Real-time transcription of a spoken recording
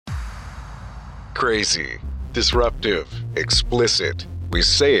Crazy, disruptive, explicit. We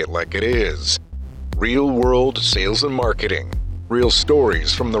say it like it is. Real world sales and marketing. Real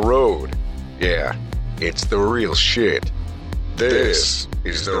stories from the road. Yeah, it's the real shit. This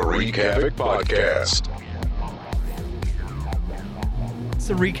is the Wreak Havoc Podcast. It's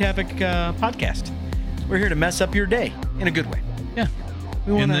the Wreak Havoc Podcast. We're here to mess up your day in a good way. Yeah.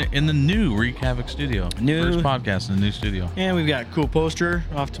 In the new Wreak Havoc studio. First podcast in the new studio. Yeah, we've got a cool poster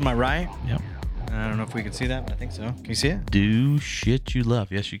off to my right. Yep. I don't know if we can see that, but I think so. Can you see it? Do shit you love.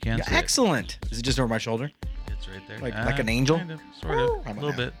 Yes, you can. Yeah, see excellent. Is it just over my shoulder? It's right there. Like an angel? Kind of, sort of. How A about little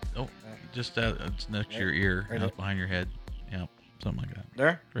now? bit. Oh, just it's next to your ear, Right out behind your head. Yeah, something like that.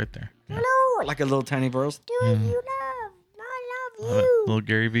 There? Right there. Yeah. Hello. Like a little tiny voice. Do you love? I love you. Little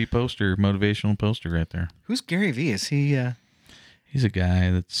Gary V poster, motivational poster right there. Who's Gary V? Is he? He's a guy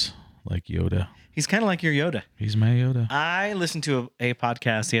that's like Yoda. He's kind of like your Yoda. He's my Yoda. I listened to a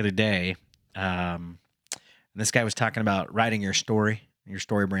podcast the other day. This guy was talking about writing your story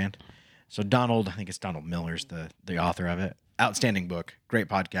brand. So Donald, I think it's Donald Miller's the author of it. Outstanding book, great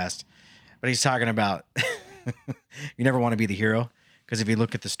podcast. But he's talking about you never want to be the hero, because if you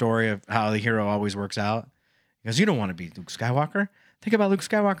look at the story of how the hero always works out, he goes, you don't want to be Luke Skywalker. Think about Luke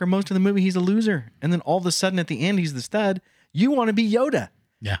Skywalker. Most of the movie, he's a loser. And then all of a sudden at the end, he's the stud. You want to be Yoda.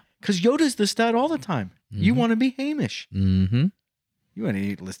 Yeah. Because Yoda's the stud all the time. Mm-hmm. You want to be Hamish. Mm-hmm. You want to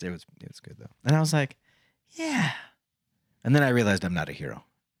eat list. It was good though. And I was like, yeah. And then I realized I'm not a hero.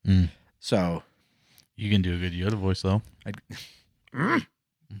 So you can do a good Yoda voice though.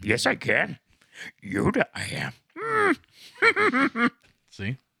 Yes, I can. Yoda, I am.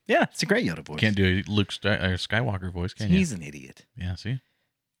 See? Yeah, it's a great Yoda voice. Can't do a Luke Skywalker voice, can you? He's an idiot. Yeah, see?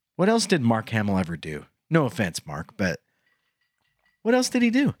 What else did Mark Hamill ever do? No offense, Mark, but what else did he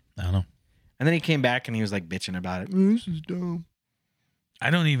do? I don't know. And then he came back and he was like bitching about it. This is dumb. I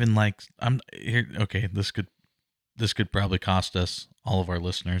don't even like. I'm here. Okay, this could probably cost us, all of our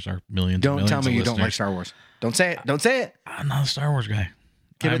listeners, our millions. Don't tell me you listeners. don't like Star Wars. Don't say it. Don't say it. I'm not a Star Wars guy.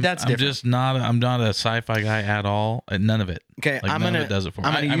 Okay, but that's different. I'm just not. I'm not a sci-fi guy at all. None of it. Okay, like, none of it does it for me.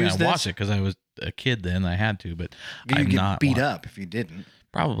 I mean, I watched it because I was a kid then. I had to, but you get beat up if you didn't.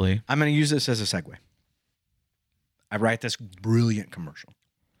 Probably. I'm going to use this as a segue. I write this brilliant commercial,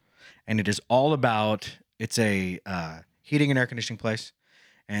 and it is all about. It's a heating and air conditioning place.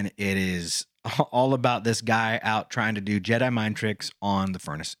 And it is all about this guy out trying to do Jedi mind tricks on the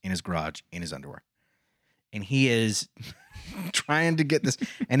furnace in his garage in his underwear. And he is trying to get this.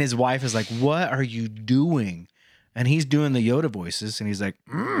 And his wife is like, what are you doing? And he's doing the Yoda voices. And he's like,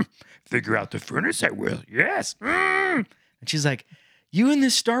 figure out the furnace, I will. Yes. And she's like, you and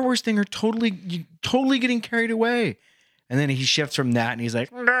this Star Wars thing are totally getting carried away. And then he shifts from that and he's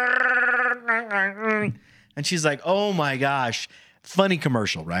like, and she's like, oh my gosh. Funny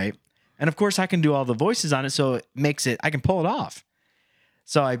commercial, right? And of course I can do all the voices on it, so it makes it, I can pull it off.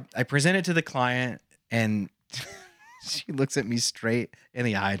 So I present it to the client and she looks at me straight in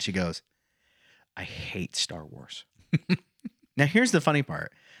the eye and she goes, I hate Star Wars. Now here's the funny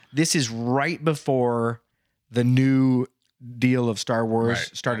part. This is right before the new deal of Star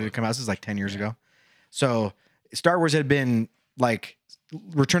Wars started to come out. This is like 10 years ago. So Star Wars had been like,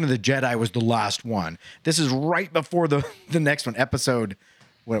 Return of the Jedi was the last one. This is right before the next one, episode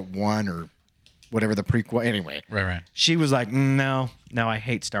 1 or whatever the prequel. Anyway, right. She was like, no, I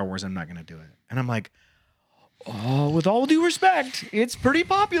hate Star Wars. I'm not going to do it. And I'm like, oh, with all due respect, it's pretty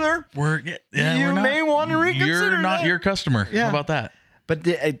popular. You may want to reconsider. You're not that. your customer. Yeah. How about that? But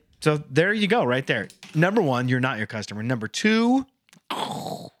so there you go, right there. Number 1, you're not your customer. Number 2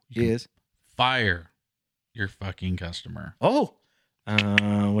 is fire your fucking customer. Oh.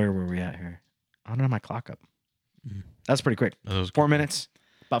 Where were we at here? I don't have my clock up. That's pretty quick. 4 minutes.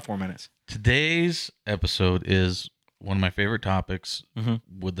 About 4 minutes. Today's episode is one of my favorite topics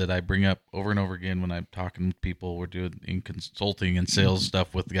that I bring up over and over again when I'm talking with people. We're doing in consulting and sales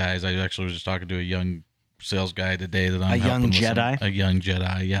stuff with guys. I actually was just talking to a young sales guy today that I'm helping with a young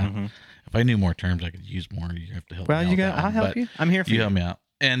Jedi. Yeah. Mm-hmm. If I knew more terms, I could use more. You have to help me out. I'll help you. I'm here for you. You help me out.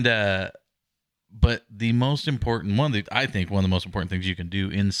 And, but the most important I think one of the most important things you can do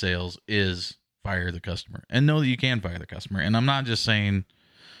in sales is fire the customer and know that you can fire the customer. And I'm not just saying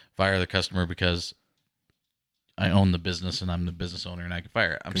fire the customer because I own the business and I'm the business owner and I can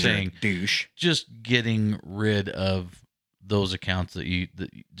fire it. I'm saying douche. Just getting rid of those accounts that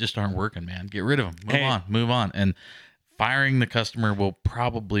just aren't working, man. Get rid of them. Move on. And firing the customer will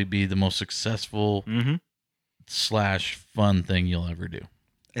probably be the most successful / fun thing you'll ever do.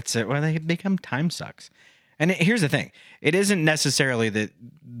 They become time sucks. And here's the thing. It isn't necessarily that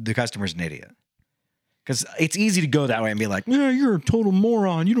the customer's an idiot. Because it's easy to go that way and be like, yeah, you're a total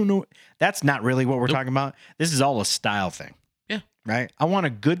moron. You don't know. That's not really what we're talking about. This is all a style thing. Yeah. Right? I want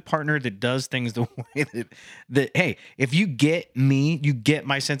a good partner that does things the way that hey, if you get me, you get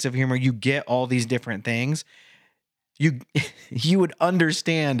my sense of humor, you get all these different things, you would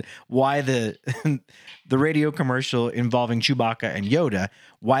understand why the radio commercial involving Chewbacca and Yoda,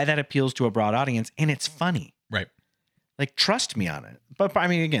 why that appeals to a broad audience, and it's funny. Right. Like, trust me on it. But I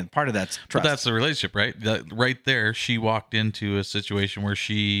mean, again, part of that's trust. But that's the relationship, right? Right there, she walked into a situation where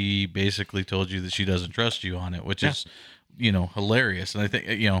she basically told you that she doesn't trust you on it, which is, hilarious. And I think,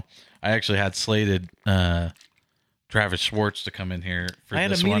 I actually had slated Travis Schwartz to come in here for I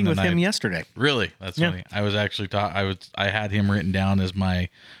had this a meeting one. with him yesterday. Really? That's funny. I was actually I had him written down as my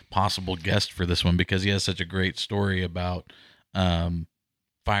possible guest for this one because he has such a great story about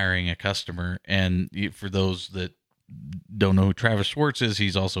firing a customer. And for those that don't know who Travis Schwartz is,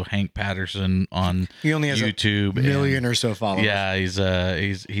 he's also Hank Patterson on He only has YouTube. a million or so followers. Yeah,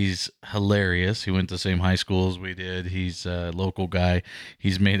 he's hilarious. He went to the same high school as we did. He's a local guy.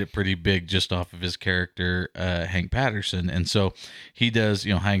 He's made it pretty big just off of his character, Hank Patterson. And so he does,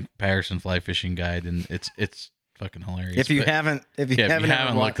 Hank Patterson Fly Fishing Guide, and it's fucking hilarious. If you haven't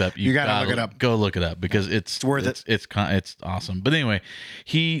looked up, you gotta look it up. Go look it up because it's worth it. It's awesome. But anyway,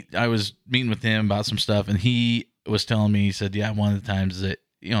 I was meeting with him about some stuff, and he was telling me, he said, yeah, one of the times that,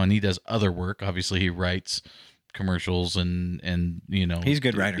 and he does other work. Obviously, he writes commercials and he's a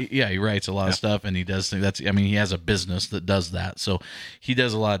good writer. Yeah, he writes a lot of stuff, and he does think he has a business that does that. So he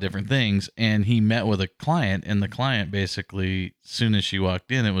does a lot of different things. And he met with a client, and the client basically, as soon as she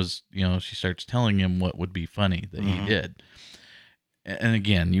walked in, it was, she starts telling him what would be funny that he did. And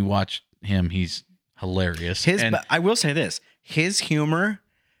again, you watch him, he's hilarious. I will say this, his humor,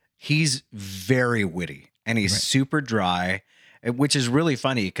 he's very witty. And he's super dry, which is really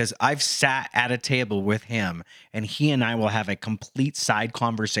funny because I've sat at a table with him and he and I will have a complete side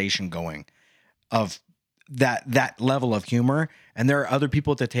conversation going of that level of humor. And there are other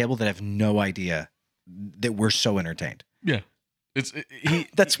people at the table that have no idea that we're so entertained. Yeah.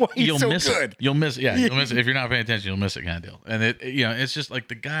 That's why he's so good. You'll miss it. Yeah, you'll miss it. If you're not paying attention, you'll miss it, kind of deal. And it's just like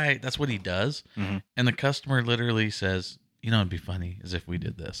the guy, that's what he does. Mm-hmm. And the customer literally says, it'd be funny as if we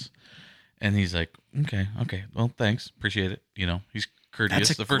did this. And he's like, okay, well, thanks, appreciate it. He's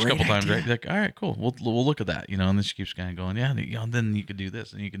courteous the first couple times, right? He's like, all right, cool, we'll look at that, And then she keeps kind of going, yeah, then you could do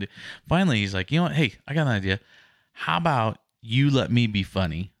this, and you could do. Finally, he's like, you know what? Hey, I got an idea. How about you let me be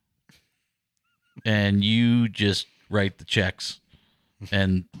funny, and you just write the checks,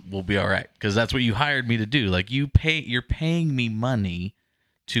 and we'll be all right, because that's what you hired me to do. Like you're paying me money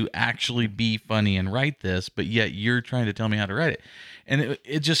to actually be funny and write this, but yet you're trying to tell me how to write it. And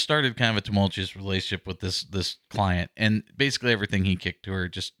it just started kind of a tumultuous relationship with this client. And basically everything he kicked to her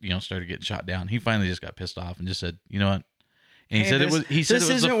just, started getting shot down. He finally just got pissed off and just said, you know what? And he said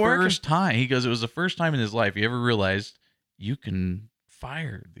it was the first time. He goes, it was the first time in his life he ever realized you can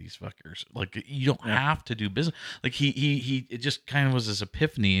fire these fuckers. Like you don't have to do business. Like he it just kind of was this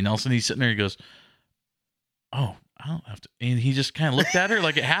epiphany. And all of a sudden he's sitting there, he goes, oh, I don't have to. And he just kind of looked at her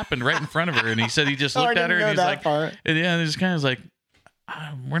like it happened right in front of her. And he said he just looked at her and he's like, and he just kind of was like,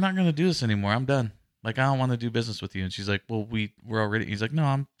 we're not going to do this anymore. I'm done. Like, I don't want to do business with you. And she's like, well, we're already, he's like,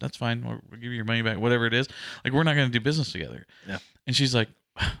 no, that's fine. We'll give you your money back, whatever it is. Like, we're not going to do business together. Yeah. And she's like,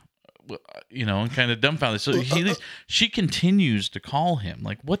 and kind of dumbfounded. So she continues to call him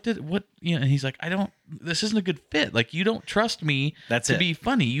like, and he's like, this isn't a good fit. Like, you don't trust me to be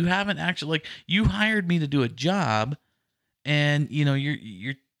funny. You haven't actually, like, you hired me to do a job and,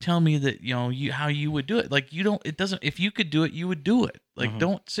 you're telling me that, how you would do it. Like, if you could do it, you would do it. Like,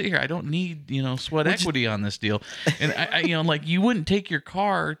 don't sit here. I don't need, sweat equity on this deal. And I like, you wouldn't take your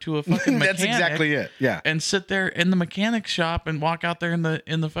car to a fucking mechanic. That's exactly it. Yeah. And sit there in the mechanic shop and walk out there in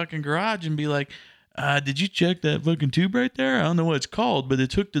the fucking garage and be like, did you check that fucking tube right there? I don't know what it's called, but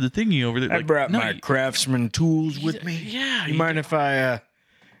it's hooked to the thingy over there. I brought my craftsman tools with me. Yeah. You mind if I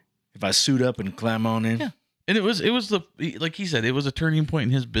suit up and climb on in? Yeah. And it was like he said, it was a turning point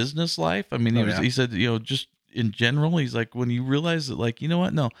in his business life. I mean, he said, just in general, he's like, when you realize that, like, you know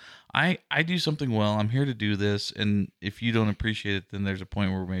what? No, I do something well. I'm here to do this. And if you don't appreciate it, then there's a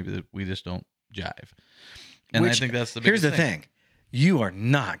point where maybe we just don't jive. And I think that's the biggest thing. Here's the thing. You are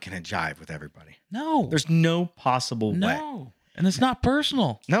not going to jive with everybody. No. There's no possible way. No. And it's not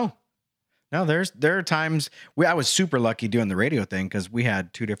personal. No, there are times I was super lucky doing the radio thing because we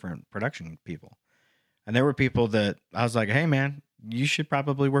had two different production people. And there were people that I was like, hey, man, you should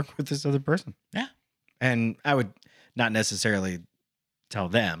probably work with this other person. Yeah. And I would not necessarily tell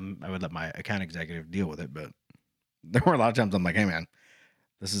them. I would let my account executive deal with it. But there were a lot of times I'm like, hey, man,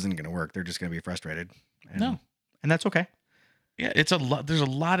 this isn't going to work. They're just going to be frustrated. And that's okay. Yeah, it's a lot. There's a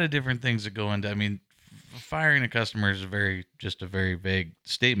lot of different things that go into. I mean, firing a customer is just a very vague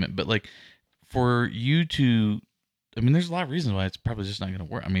statement. But like, for you to, I mean, there's a lot of reasons why it's probably just not going to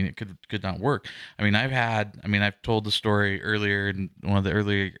work. I mean, it could not work. I mean, I've told the story earlier in one of the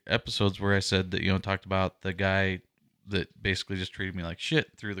earlier episodes where I said that, talked about the guy that basically just treated me like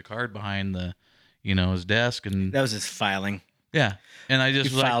shit, threw the card behind the, his desk, and that was his filing. Yeah, and I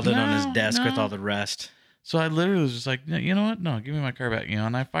just filed it on his desk with all the rest. So I literally was just like, you know what? No, give me my car back.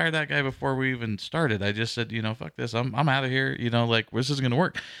 And I fired that guy before we even started. I just said, fuck this. I'm out of here. Like, this isn't going to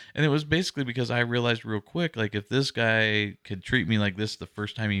work. And it was basically because I realized real quick, like, if this guy could treat me like this the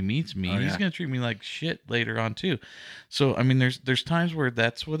first time he meets me, he's going to treat me like shit later on too. So, I mean, there's times where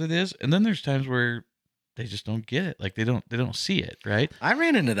that's what it is. And then there's times where they just don't get it. Like, they don't see it. Right. I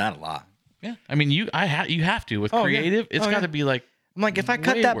ran into that a lot. Yeah. I mean, you have to with creative. Yeah. It's got to be like, I'm like, if I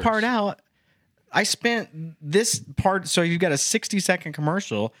cut that part out, I spent this part, so you've got a 60-second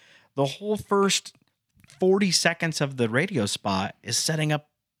commercial. The whole first 40 seconds of the radio spot is setting up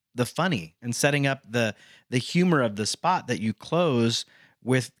the funny and setting up the humor of the spot that you close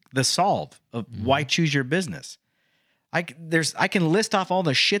with the solve of why choose your business. I can list off all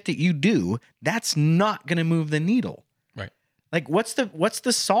the shit that you do. That's not going to move the needle. Like, what's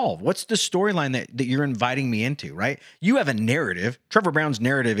the solve? What's the storyline that you're inviting me into, right? You have a narrative. Trevor Brown's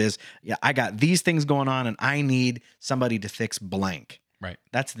narrative is, I got these things going on and I need somebody to fix blank. Right.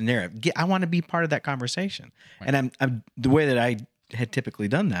 That's the narrative. I want to be part of that conversation. Right. And I'm the way that I had typically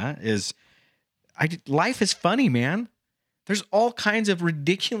done that is life is funny, man. There's all kinds of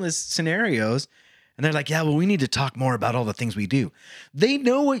ridiculous scenarios. And they're like, yeah, well, we need to talk more about all the things we do. They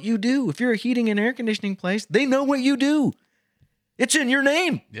know what you do. If you're a heating and air conditioning place, they know what you do. It's in your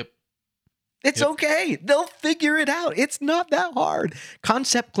name. Yep. It's okay. They'll figure it out. It's not that hard.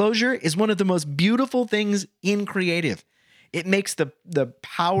 Concept closure is one of the most beautiful things in creative. It makes the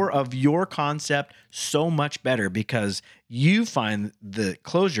power of your concept so much better because you find the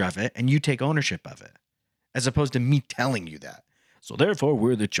closure of it and you take ownership of it, as opposed to me telling you that. So therefore,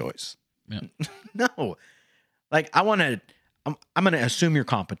 we're the choice. Yeah. No. Like, I'm going to assume you're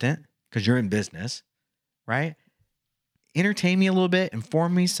competent because you're in business, right? Entertain me a little bit,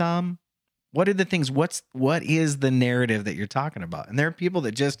 inform me some. What are the things? What is the narrative that you're talking about? And there are people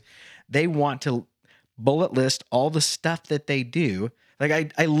that they want to bullet list all the stuff that they do.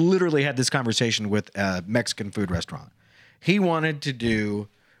 Like I literally had this conversation with a Mexican food restaurant. He wanted to do,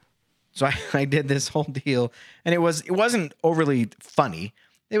 so I did this whole deal, and it wasn't overly funny.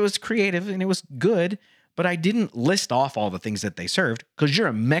 It was creative and it was good, but I didn't list off all the things that they served because you're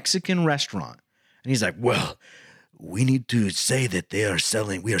a Mexican restaurant. And he's like, well, we need to say that we are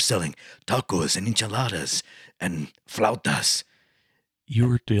selling tacos and enchiladas and flautas. You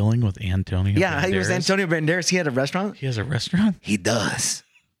were dealing with Antonio Banderas? He was Antonio Banderas. He had a restaurant? He has a restaurant? He does.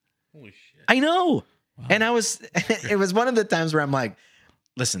 Holy shit. I know. Wow. And it was one of the times where I'm like,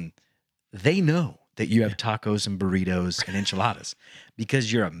 listen, they know that you have tacos and burritos and enchiladas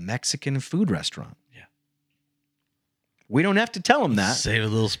because you're a Mexican food restaurant. We don't have to tell him that. Save a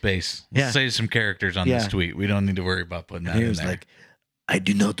little space. Let's save some characters on this tweet. We don't need to worry about putting that in there. He was like, I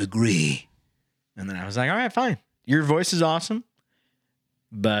do not agree. And then I was like, all right, fine. Your voice is awesome.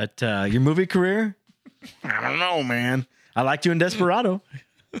 But your movie career? I don't know, man. I liked you in Desperado.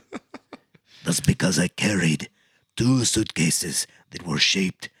 That's because I carried 2 suitcases that were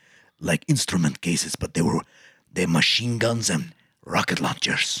shaped like instrument cases, but they're machine guns and rocket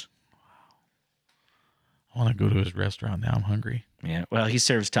launchers. I want to go to his restaurant now. I'm hungry. Yeah. Well, he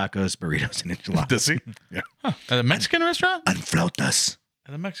serves tacos, burritos, and enchiladas. Does he? Yeah. Huh. At a Mexican restaurant? And flautas.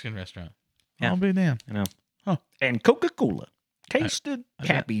 At a Mexican restaurant. Yeah. I'll be damned. I know. Huh. And Coca-Cola. Tasted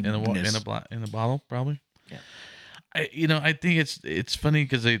happiness. In a bottle, probably. Yeah. I think it's funny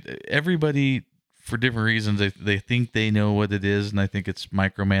because everybody, for different reasons, they think they know what it is, and I think it's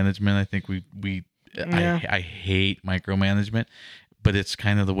micromanagement. I think I hate micromanagement, but it's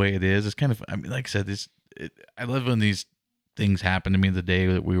kind of the way it is. It's kind of, I mean, like I said, I love when these things happen to me the day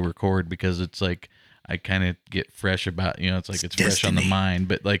that we record because it's like I kind of get fresh about, it's like it's fresh on the mind.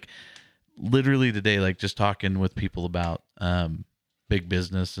 But like literally today, like just talking with people about big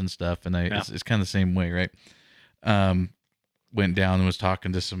business and stuff, and it's kind of the same way, right? Went down and was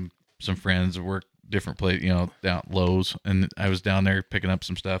talking to some friends who work different place, down Lowe's, and I was down there picking up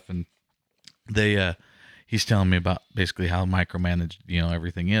some stuff, and he's telling me about basically how micromanaged,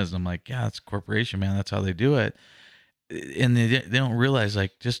 everything is. And I'm like, yeah, it's a corporation, man. That's how they do it. And they don't realize,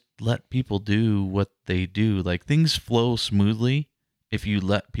 like, just let people do what they do. Like, things flow smoothly if you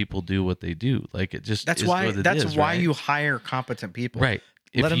let people do what they do. Like, it just that's why you hire competent people. Right.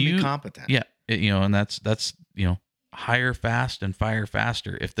 Let them be competent. Yeah. And that's hire fast and fire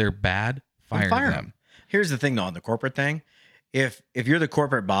faster. If they're bad, fire them. Here's the thing though, on the corporate thing, if you're the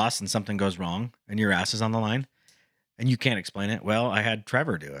corporate boss and something goes wrong and your ass is on the line and you can't explain it, well, I had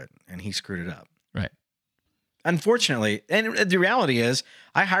Trevor do it and he screwed it up. Right. Unfortunately, and the reality is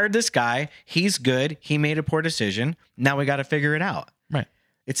I hired this guy. He's good. He made a poor decision. Now we got to figure it out. Right.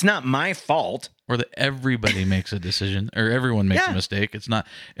 It's not my fault. Or that everybody makes a decision or everyone makes a mistake. It's not.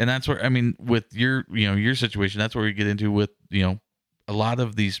 And that's where, I mean, with your situation, that's where we get into with, a lot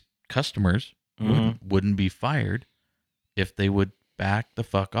of these customers wouldn't be fired if they would back the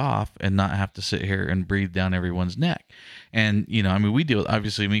fuck off and not have to sit here and breathe down everyone's neck. And, we deal,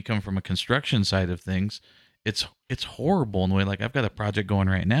 obviously, we come from a construction side of things. It's horrible in the way, like, I've got a project going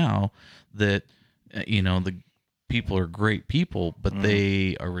right now that, the people are great people, but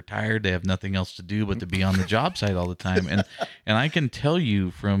they are retired. They have nothing else to do but to be on the job site all the time. And I can tell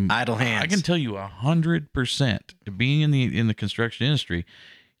you from idle hands, I can tell you 100% being in the construction industry,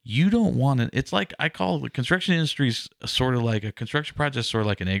 you don't want to. It's like, I call the construction industry sort of like a construction project, sort of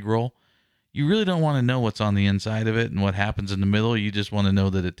like an egg roll. You really don't want to know what's on the inside of it and what happens in the middle. You just want to know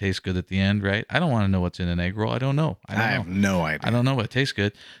that it tastes good at the end, right? I don't want to know what's in an egg roll. I don't know. I have no idea. I don't know, but it tastes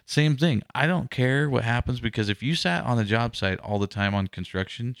good. Same thing. I don't care what happens, because if you sat on the job site all the time on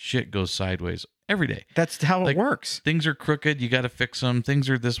construction, shit goes sideways every day. That's how it works. Things are crooked. You got to fix them. Things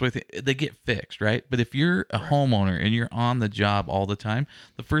are this way. They get fixed, right? But if you're a homeowner and you're on the job all the time,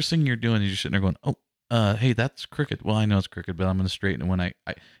 the first thing you're doing is you're sitting there going, oh, hey, that's crooked. Well, I know it's crooked, but I'm going to straighten it when I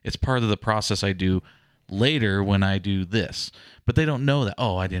it's part of the process I do later when I do this. But they don't know that.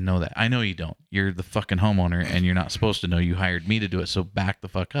 Oh, I didn't know that. I know you don't. You're the fucking homeowner and you're not supposed to know. You hired me to do it, so back the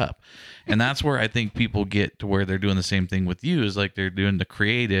fuck up. And that's where I think people get to where they're doing the same thing with you, is like they're doing the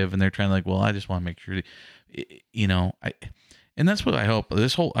creative and they're trying to, like, well, I just want to make sure, and that's what I hope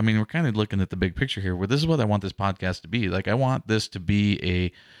this whole, we're kind of looking at the big picture here, where this is what I want this podcast to be. Like, I want this to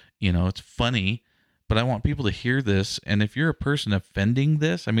be it's funny, but I want people to hear this. And if you're a person offending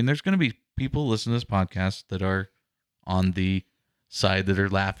this, there's going to be people listening to this podcast that are on the side that are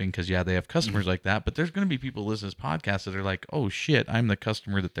laughing because, they have customers like that. But there's going to be people listening to this podcast that are like, oh, shit, I'm the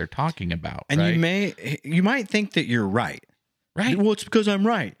customer that they're talking about. And right? you might think that you're right. Right. Well, it's because I'm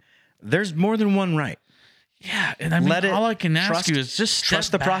right. There's more than one right. Yeah, and all I can ask you is just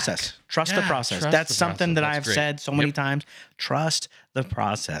trust the process. Trust the process. That's something that I've said so many times. Trust the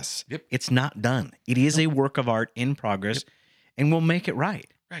process. Yep. It's not done. It is a work of art in progress, and we'll make it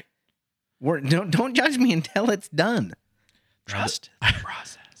right. Right. Don't judge me until it's done. Trust the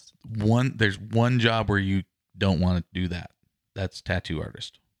process. There's one job where you don't want to do that. That's tattoo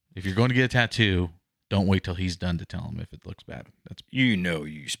artist. If you're going to get a tattoo, don't wait till he's done to tell him if it looks bad.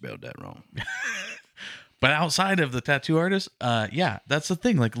 You spelled that wrong. But outside of the tattoo artist, that's the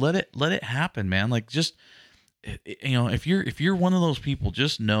thing. Like, let it happen, man. Like, just, if you're one of those people,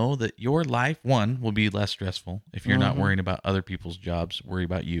 just know that your life, one, will be less stressful. If you're not worrying about other people's jobs, worry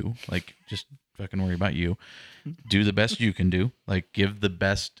about you. Like, just fucking worry about you. Do the best you can do. Like, give the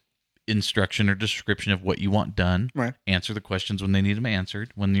best instruction or description of what you want done. Right. Answer the questions when they need them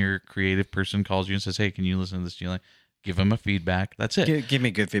answered. When your creative person calls you and says, hey, can you listen to this? Give them a feedback. That's it. Give me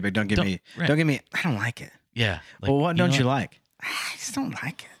good feedback. Don't give me. I don't like it. Yeah. Like, well, what don't you like? I just don't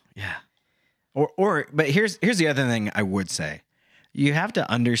like it. Yeah. But here's the other thing I would say. You have to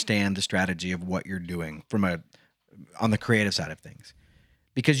understand the strategy of what you're doing on the creative side of things,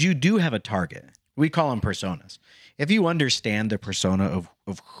 because you do have a target. We call them personas. If you understand the persona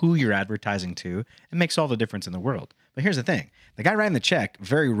of who you're advertising to, it makes all the difference in the world. But here's the thing: the guy writing the check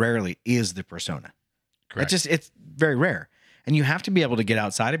very rarely is the persona. Correct. It's very rare. And you have to be able to get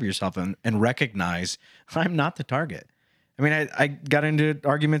outside of yourself and recognize, I'm not the target. I got into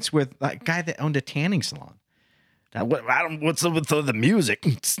arguments with a guy that owned a tanning salon. What's up with the music?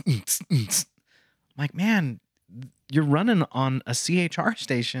 I'm like, man, you're running on a CHR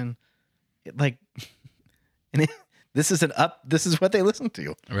station. This is what they listen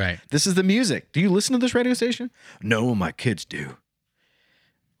to. Right. This is the music. Do you listen to this radio station? No, my kids do.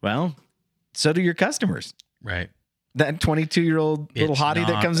 Well, so do your customers. Right. That 22-year-old little hottie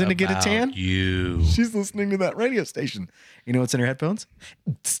that comes in to get a tan. You. She's listening to that radio station. You know what's in her headphones?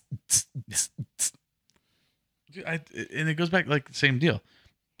 And it goes back like the same deal.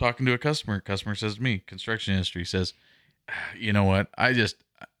 Talking to a customer says to me, construction industry says, you know what? I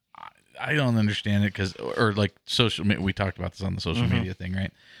don't understand it or like social. We talked about this on the social media thing,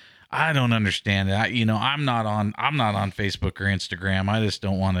 right? I don't understand it. I'm not on Facebook or Instagram. I just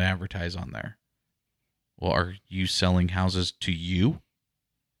don't want to advertise on there. Well, are you selling houses to you?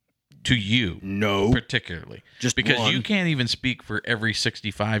 to you. No. Particularly. Just because one. you can't even speak for every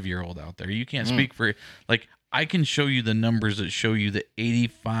 65-year-old out there. You can't speak for, like, I can show you the numbers that show you that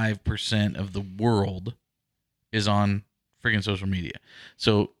 85% of the world is on freaking social media.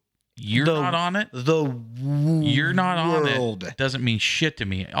 So you're not on it. You're not on it. Doesn't mean shit to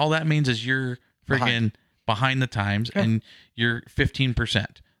me. All that means is you're freaking behind the times and you're 15%.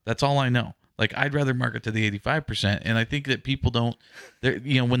 That's all I know. Like, I'd rather market to the 85%. And I think that people don't,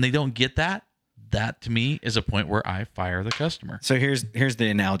 when they don't get that to me is a point where I fire the customer. So here's the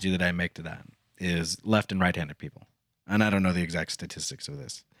analogy that I make to that is left and right-handed people. And I don't know the exact statistics of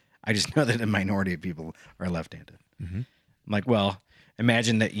this. I just know that a minority of people are left-handed. Mm-hmm. I'm like, well,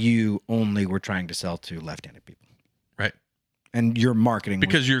 imagine that you only were trying to sell to left-handed people. Right. And your marketing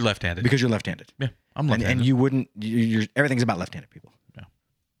because you're left-handed. Because you're left-handed. Yeah, I'm left-handed. And you wouldn't, everything's about left-handed people. Yeah.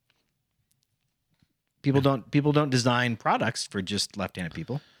 People don't design products for just left-handed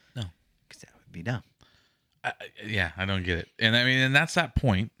people. No. Because that would be dumb. I don't get it. And I mean, and that's that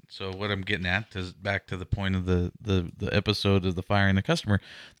point. So what I'm getting at is back to the point of the episode of the firing the customer.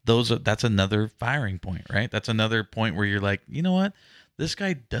 That's another firing point, right? That's another point where you're like, you know what? This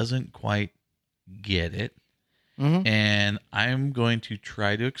guy doesn't quite get it. Mm-hmm. And I'm going to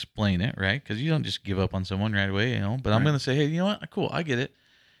try to explain it, right? Because you don't just give up on someone right away, But I'm going to say, hey, you know what? Cool, I get it.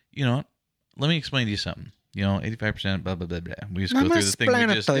 You know what? Let me explain to you something. 85%, blah, blah, blah, blah. We just go through the thing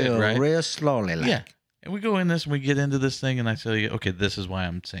we just did, right? Real slowly. Yeah. And we go in this and we get into this thing and I tell you, okay, this is why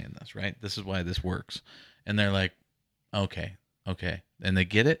I'm saying this, right? This is why this works. And they're like, okay. And they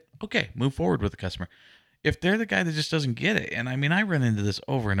get it. Okay, move forward with the customer. If they're the guy that just doesn't get it, and I mean, I run into this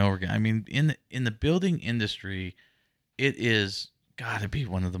over and over again. I mean, in the building industry, it is got to be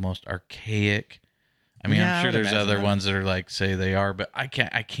one of the most archaic. I mean, I'm sure there's other ones that are like say they are, but I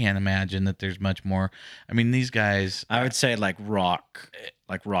can't imagine that there's much more. I mean, these guys. I would say like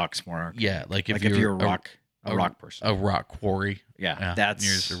rock's more archaic. Yeah, like if you're a rock person, a rock quarry. Yeah, that's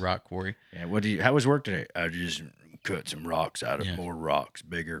you're just a rock quarry. Yeah. How was work today? I just cut some rocks out of more rocks,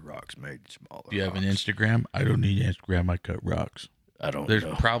 bigger rocks made smaller. Do you have an Instagram? I don't need Instagram. I cut rocks. I don't. There's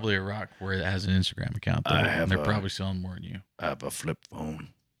know. probably a rock where it has an Instagram account. Though, and they're probably selling more than you. I have a flip phone.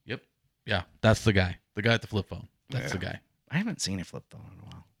 Yep. Yeah, that's the guy. The guy at the flip phone. That's the guy. I haven't seen a flip phone in a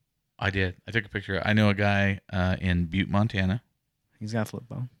while. I did. I took a picture. I know a guy in Butte, Montana. He's got a flip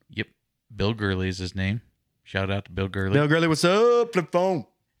phone. Yep. Bill Gurley is his name. Shout out to Bill Gurley. Bill Gurley, what's up? Flip phone.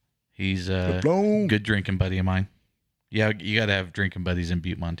 He's a good drinking buddy of mine. Yeah, you got to have drinking buddies in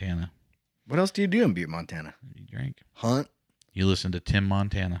Butte, Montana. What else do you do in Butte, Montana? You drink. Hunt. You listen to Tim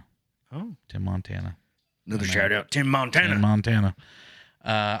Montana. Oh. Tim Montana. Another shout out, Tim Montana. Tim Montana.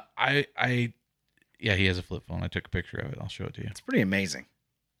 Yeah, he has a flip phone. I took a picture of it. I'll show it to you. It's pretty amazing.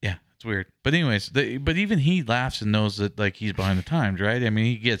 Yeah, it's weird. But anyways, but even he laughs and knows that like he's behind the times, right? I mean,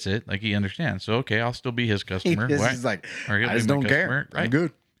 he gets it. Like he understands. So okay, I'll still be his customer. He's like, I just don't care. Right? I'm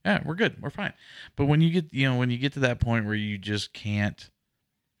good. Yeah, we're good. We're fine. But when you get to that point where you just can't,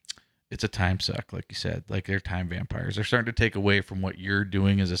 it's a time suck, like you said. Like they're time vampires. They're starting to take away from what you're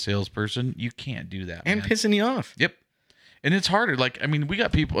doing as a salesperson. You can't do that, and man. pissing you off. Yep. And it's harder. Like, I mean, we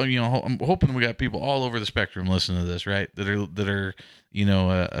got people, I'm hoping we got people all over the spectrum listening to this, right? That are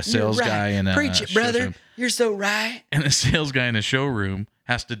a sales guy in a preach it, brother. Showroom. You're so right. And a sales guy in a showroom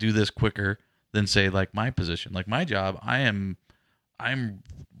has to do this quicker than say like my position, like my job. I'm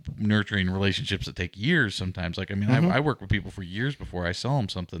nurturing relationships that take years sometimes. Like, I mean, I work with people for years before I sell them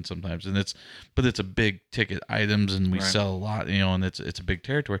something sometimes. And it's a big ticket items and we sell a lot, and it's a big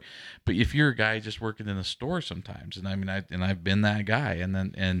territory. But if you're a guy just working in a store sometimes, and I mean, I've been that guy.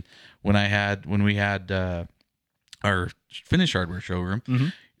 And when we had our finished hardware showroom,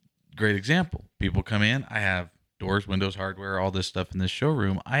 great example. People come in, I have doors, windows, hardware, all this stuff in this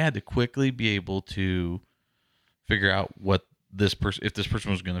showroom. I had to quickly be able to figure out if this person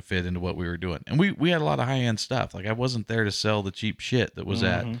was going to fit into what we were doing. And we had a lot of high-end stuff. Like I wasn't there to sell the cheap shit that was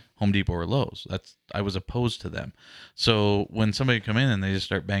at Home Depot or Lowe's. I was opposed to them. So when somebody come in and they just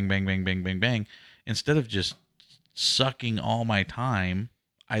start bang, bang, bang, bang, bang, bang, instead of just sucking all my time,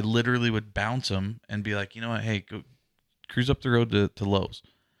 I literally would bounce them and be like, you know what? Hey, go cruise up the road to Lowe's.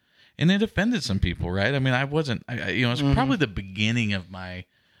 And it offended some people, right? I mean, it's probably the beginning of my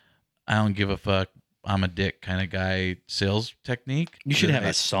I don't give a fuck, I'm a dick kind of guy sales technique. You should have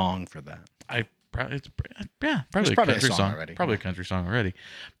a song for that. Probably a country song already. Probably a country song already.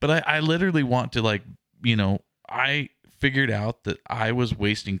 But I literally want to I figured out that I was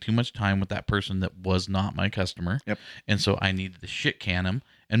wasting too much time with that person that was not my customer. Yep. And so I needed to shit can them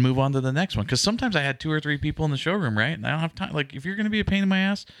and move on to the next one. Because sometimes I had 2 or 3 people in the showroom, right? And I don't have time. Like, if you're going to be a pain in my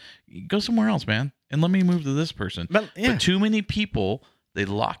ass, go somewhere else, man. And let me move to this person. But too many people They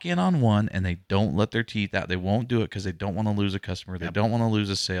lock in on one and they don't let their teeth out. They won't do it because they don't want to lose a customer. They don't want to lose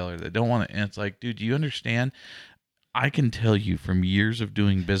a sale, or they don't want to. And it's like, dude, do you understand? I can tell you from years of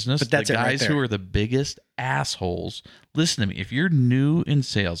doing business, But that's the it right guys there. who are the biggest assholes. Listen to me. If you're new in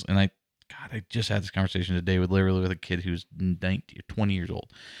sales, and I just had this conversation today with a kid who's 19 or 20 years old.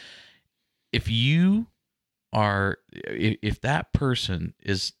 If that person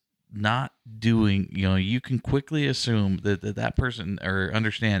is not doing, you can quickly assume that person, or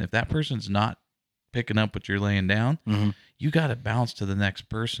understand if that person's not picking up what you're laying down, you got to bounce to the next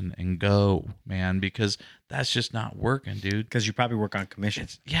person and go, man, because that's just not working, dude. Because you probably work on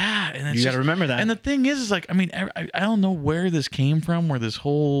commissions. And it's You got to remember that. And the thing is like, I mean, I don't know where this came from, where this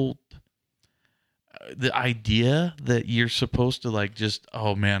whole the idea that you're supposed to like just,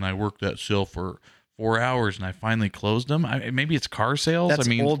 oh man, I worked that sale for 4 hours and I finally closed them. Maybe it's car sales. That's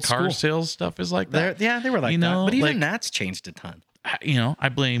old car school. sales stuff is like that. They were like that. But even that's changed a ton. I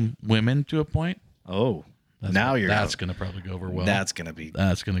blame women to a point. Oh, That's going to probably go over well. That's going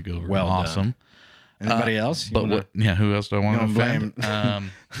to go over well awesome. Anybody else? But who else do I want to blame?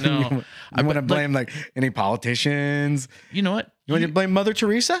 No, I want to blame like any politicians. You know what? You want to blame Mother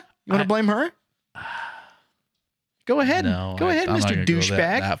Teresa? You want to blame her? Go ahead. No, go ahead, I'm Mr. not gonna go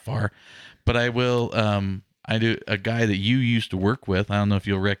Douchebag. that far. But I will. I do a guy that you used to work with. I don't know if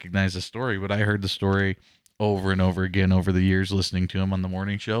you'll recognize the story, but I heard the story over and over again over the years listening to him on the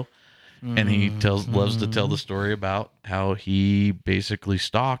morning show. And he loves to tell the story about how he basically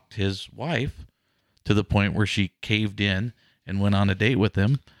stalked his wife to the point where she caved in and went on a date with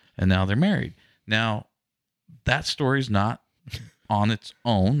him, and now they're married. Now, that story's not on its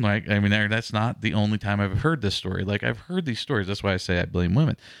own. Like, I mean, that's not the only time I've heard this story. Like, I've heard these stories. That's why I say I blame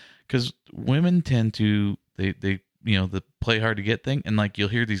women, because women tend to they the play hard to get thing, and like you'll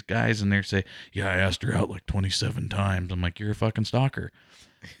hear these guys and they say, "Yeah, I asked her out like 27 times." I'm like, "You're a fucking stalker."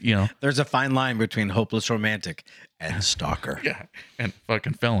 There's a fine line between hopeless romantic and stalker. Yeah, and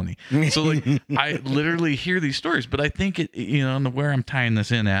fucking felony. So like, I literally hear these stories, but I think it, and where I'm tying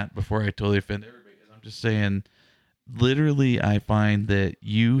this in at before I totally offend everybody, is I'm just saying, literally, I find that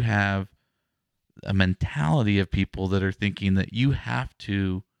you have a mentality of people that are thinking that you have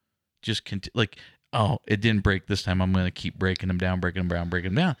to just continue, like, oh, it didn't break this time, I'm going to keep breaking them down.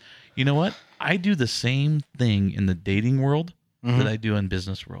 You know what? I do the same thing in the dating world that I do in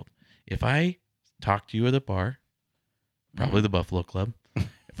business world. If I talk to you at a bar, probably the Buffalo Club.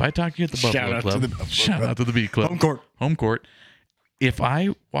 If I talk to you at the Buffalo Club, shout out to the B Club. Home court. If I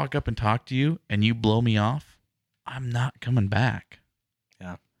walk up and talk to you and you blow me off, I'm not coming back.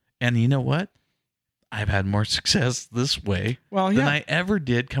 Yeah. And you know what? I've had more success this way than I ever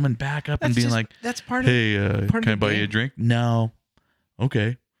did coming back up and being like, that's part hey, can I buy you a drink? No.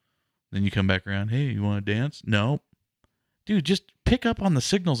 Okay. Then you come back around. Hey, you want to dance? No. Dude, just pick up on the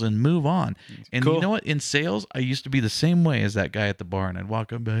signals and move on. And you know what? In sales, I used to be the same way as that guy at the bar. And I'd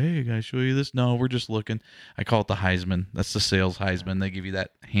walk up and be like, hey, can I show you this? No, we're just looking. I call it the Heisman. That's the sales Heisman. They give you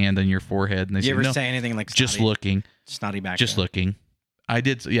that hand on your forehead. And they you say, ever say anything like just looking. Snotty back. Just looking. I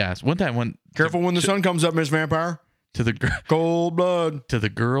did. Yeah. One time when. Careful when the sun comes up, Miss Vampire. To the cold blood. To the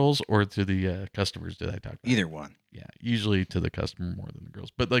girls or to the customers did I talk about? Either one. Yeah, usually to the customer more than the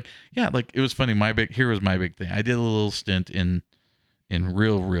girls. But like, yeah, like it was funny. Here was my big thing. I did a little stint in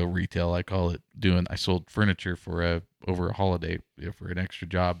real retail. I call it I sold furniture for over a holiday for an extra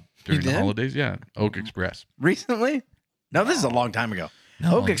job during the holidays. Yeah, Oak Express. Recently? No, this is a long time ago.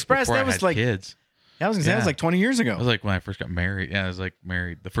 No, Oak Express. That was like kids. I was gonna say that was like 20 years ago. It was like when I first got married. Yeah, I was like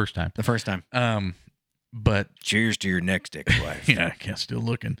married the first time. But cheers to your next ex-wife. Yeah, still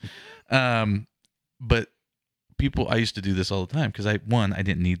looking. But people, I used to do this all the time because I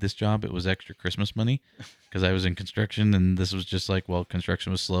didn't need this job. It was extra Christmas money because I was in construction, and this was just like, well,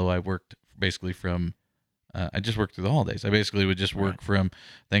 construction was slow. I worked basically from, I just worked through the holidays. I basically would just work from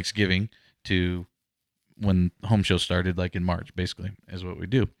Thanksgiving to when home show started, like in March, basically, is what we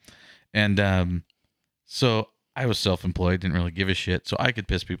do. And so I was self-employed, didn't really give a shit, so I could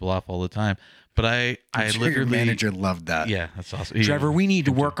piss people off all the time. But I literally, your manager loved that. Yeah, that's awesome. Trevor, we need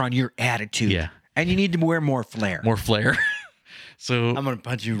to work on your attitude. Yeah. And you need to wear more flair. More flair. So I'm going to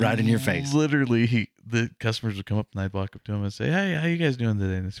punch you right in your face. Literally, the customers would come up and I'd walk up to them and say, hey, how you guys doing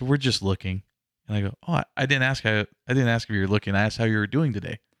today? And they said, we're just looking. And I go, oh, I didn't ask if you were looking. I asked how you were doing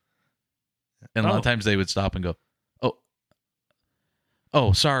today. And a lot of times they would stop and go,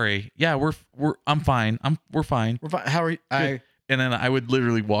 oh, sorry. Yeah, I'm fine. We're fine. We're fine. How are you? And then I would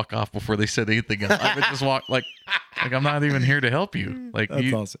literally walk off before they said anything else. I would just walk like I'm not even here to help you. Like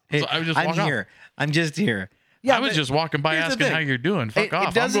that's awesome. So I would just walk here. I'm just here. Yeah, I was just walking by asking how you're doing. Fuck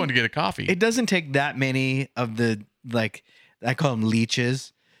off. I'm going to get a coffee. It doesn't take that many of the like I call them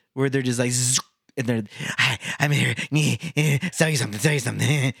leeches, where they're just like, zzz, and they're, "Hi, I'm here, sell you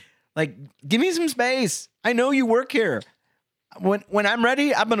something. Like, give me some space. I know you work here. When I'm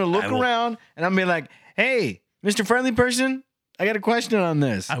ready, I'm gonna look around and I'm gonna be like, hey, Mr. Friendly Person, I got a question on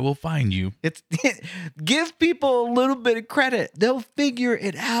this. I will find you. It's give people a little bit of credit. They'll figure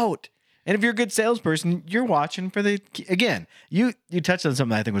it out. And if you're a good salesperson, you're watching for the, again, you touched on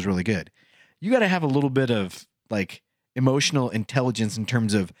something I think was really good. You got to have a little bit of like emotional intelligence in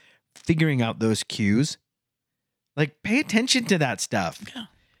terms of figuring out those cues. Like, pay attention to that stuff. Yeah.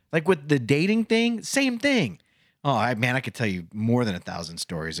 Like with the dating thing, same thing. Oh, man, I could tell you more than 1,000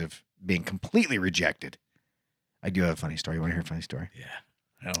 stories of being completely rejected. I do have a funny story. You want to hear a funny story?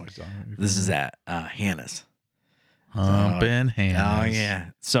 Yeah. I always This is at Hannah's. Humping hands. Oh,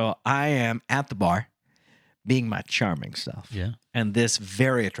 yeah. So I am at the bar being my charming self. Yeah. And this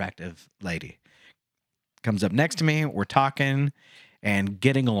very attractive lady comes up next to me. We're talking and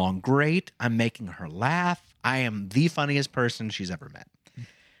getting along great. I'm making her laugh. I am the funniest person she's ever met.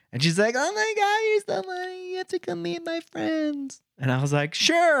 And she's like, oh my God, you're so funny. You have to come meet my friends. And I was like,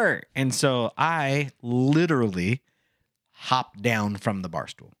 sure. And so I literally hopped down from the bar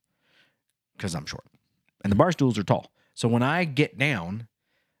stool because I'm short. And the bar stools are tall. So when I get down,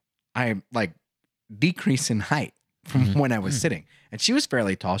 I like decrease in height from when I was sitting. And she was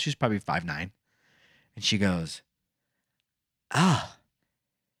fairly tall. She was probably 5'9". And she goes,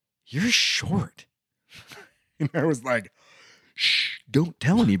 you're short. And I was like, shh, don't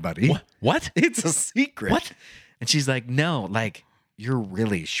tell anybody. What? It's a secret. What? And she's like, no, like, you're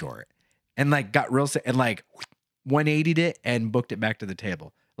really short. And like got real, and like 180'd it and booked it back to the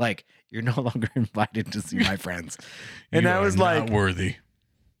table. Like, you're no longer invited to see my friends. And I was like, not worthy.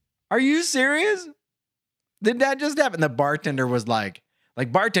 are you serious? Did that just happen? The bartender was like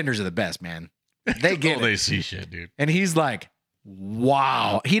bartenders are the best, man. They get it. They see shit, dude. And he's like,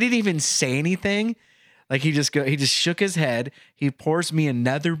 wow. He didn't even say anything. Like he just shook his head. He pours me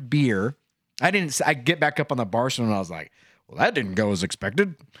another beer. I get back up on the bar stool and I was like, well, that didn't go as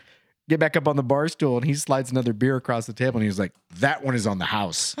expected. Get back up on the bar stool and he slides another beer across the table and he was like, that one is on the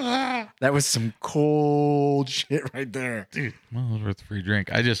house. That was some cold shit right there. Dude, well, it was worth a free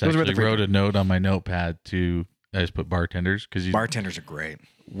drink. I just actually wrote a note on my notepad I just put bartenders because bartenders are great.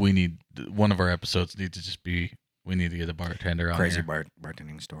 We need one of our episodes needs to just be we need to get a bartender on crazy here.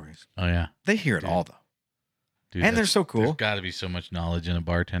 bartending stories. Oh yeah, they hear it all though. Dude, and they're so cool. There's got to be so much knowledge in a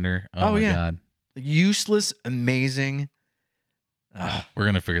bartender. Oh my God, useless, amazing. We're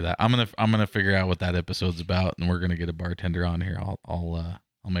gonna figure that. I'm gonna figure out what that episode's about, and we're gonna get a bartender on here.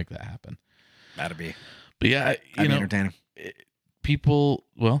 I'll make that happen. That'd be. But yeah, you know, entertaining. People.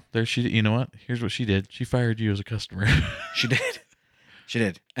 Well, there she. You know what? Here's what she did. She fired you as a customer. She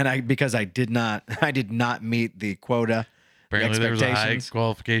did. And I did not meet the quota. Apparently, there was a high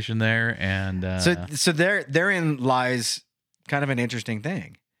qualification there, and so therein lies kind of an interesting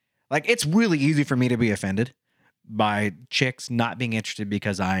thing. Like, it's really easy for me to be offended by chicks not being interested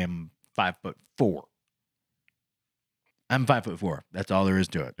because I am 5'4". I'm 5'4". That's all there is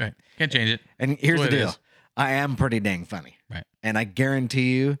to it. Right. Can't change it. And here's the deal. I am pretty dang funny. Right. And I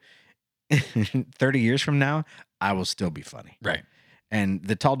guarantee you 30 years from now, I will still be funny. Right. And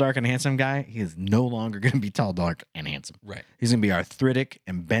the tall, dark, and handsome guy, he is no longer going to be tall, dark, and handsome. Right. He's going to be arthritic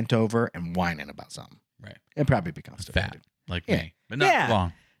and bent over and whining about something. Right. And probably be constipated. Fat. Like me. But not for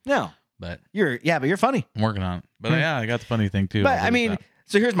long. No. But you're funny. I'm working on it. But yeah, I got the funny thing too. But I mean,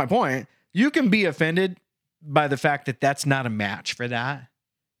 so here's my point. You can be offended by the fact that that's not a match for that.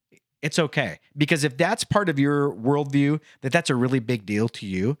 It's okay. Because if that's part of your worldview, that's a really big deal to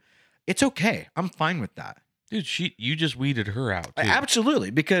you, it's okay. I'm fine with that. Dude, you just weeded her out too.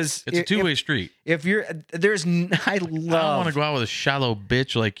 Absolutely. Because it's a two-way street. If you're, I don't want to go out with a shallow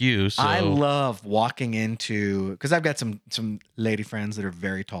bitch like you. So I love walking into, because I've got some lady friends that are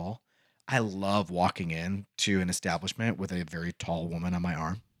very tall. I love walking into an establishment with a very tall woman on my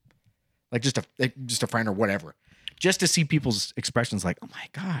arm, like just a friend or whatever, just to see people's expressions. Like, oh my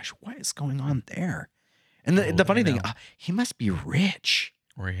gosh, what is going on there? And the funny thing, he must be rich,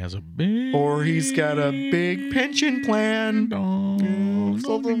 or he's got a big pension plan.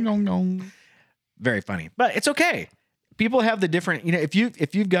 Very funny, but it's okay. People have the different, if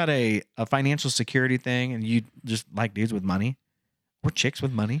you've got a financial security thing and you just like dudes with money or chicks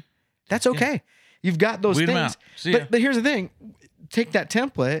with money. That's okay. Yeah. You've got those things. But here's the thing. Take that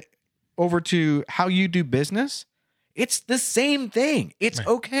template over to how you do business. It's the same thing. It's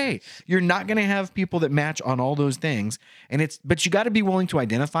okay. You're not going to have people that match on all those things. But you got to be willing to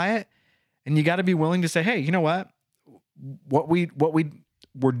identify it. And you got to be willing to say, hey, you know what? What we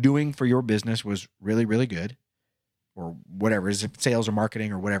were doing for your business was really, really good. or whatever, is it sales or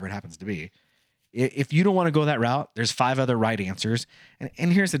marketing or whatever it happens to be. If you don't want to go that route, there's 5 other right answers.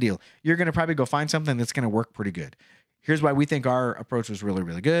 And here's the deal. You're going to probably go find something that's going to work pretty good. Here's why we think our approach was really,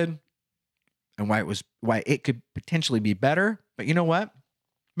 really good and why it could potentially be better. But you know what?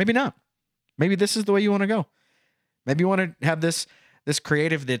 Maybe not. Maybe this is the way you want to go. Maybe you want to have this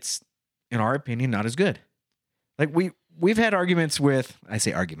creative that's, in our opinion, not as good. Like we've had arguments with, I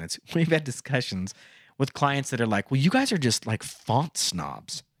say arguments, we've had discussions with clients that are like, well, you guys are just like font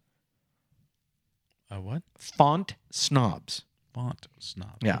snobs. What? Font snobs. Font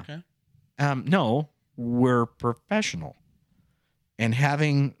snobs. Yeah. Okay. No, we're professional. And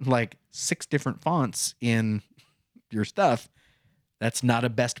having like 6 different fonts in your stuff, that's not a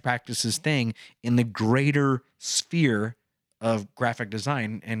best practices thing in the greater sphere of graphic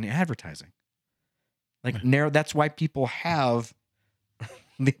design and advertising. Like narrow, that's why people have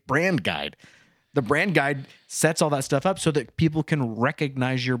the brand guide. The brand guide sets all that stuff up so that people can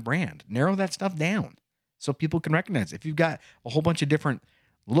recognize your brand. Narrow that stuff down so people can recognize. If you've got a whole bunch of different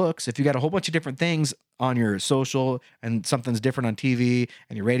looks, if you got a whole bunch of different things on your social and something's different on TV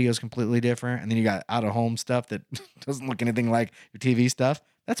and your radio is completely different, and then you got out of home stuff that doesn't look anything like your TV stuff,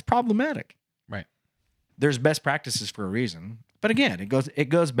 that's problematic. Right. There's best practices for a reason. But again, it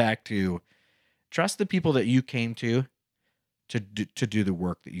goes back to trust the people that you came to do the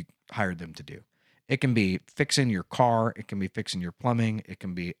work that you hired them to do. It can be fixing your car. It can be fixing your plumbing. It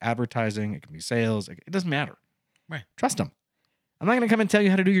can be advertising. It can be sales. It doesn't matter. Right. Trust them. I'm not going to come and tell you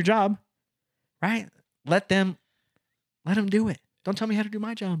how to do your job. Right? Let them do it. Don't tell me how to do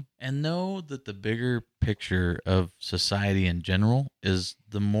my job. And know that the bigger picture of society in general is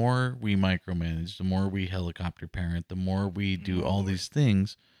the more we micromanage, the more we helicopter parent, the more we do all these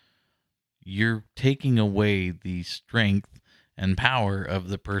things, you're taking away the strength and power of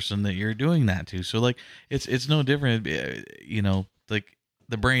the person that you're doing that to. So like it's no different, like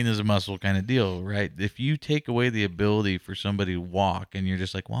the brain is a muscle kind of deal, right? If you take away the ability for somebody to walk and you're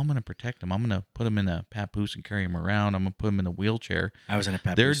just like, well, I'm going to protect them. I'm going to put them in a papoose and carry them around. I'm going to put them in a wheelchair. I was in a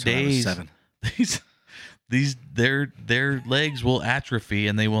papoose when I was 7. Their legs will atrophy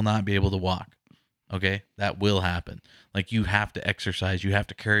and they will not be able to walk. Okay, that will happen. Like you have to exercise, you have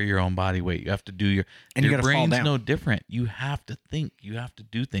to carry your own body weight, you have to do your brain's no different. You have to think, you have to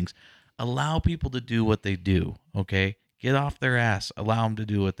do things. Allow people to do what they do. Okay, get off their ass. Allow them to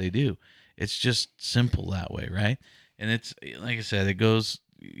do what they do. It's just simple that way, right? And it's like I said, it goes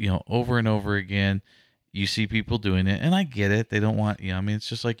over and over again. You see people doing it, and I get it. They don't want, it's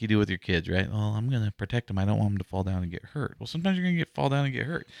just like you do with your kids, right? Well, I'm going to protect them. I don't want them to fall down and get hurt. Well, sometimes you're going to fall down and get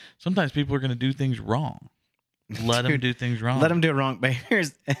hurt. Sometimes people are going to do things wrong. Let them do things wrong. Let them do it wrong. But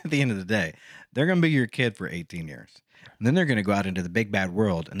here's, at the end of the day, they're going to be your kid for 18 years. And then they're going to go out into the big bad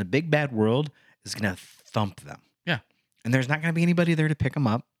world, and the big bad world is going to thump them. Yeah. And there's not going to be anybody there to pick them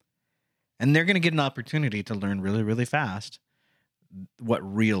up. And they're going to get an opportunity to learn really, really fast what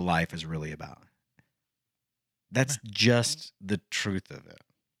real life is really about. That's just the truth of it.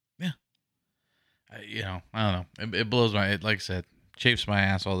 Yeah. I don't know. It blows like I said, chafes my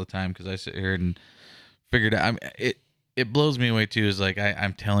ass all the time because I sit here and figured out. It blows me away too. Is like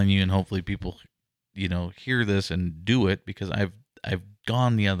I'm telling you, and hopefully people, hear this and do it because I've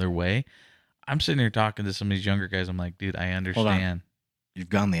gone the other way. I'm sitting here talking to some of these younger guys. I'm like, dude, I understand. You've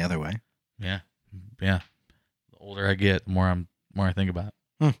gone the other way. Yeah. The older I get, the more I think about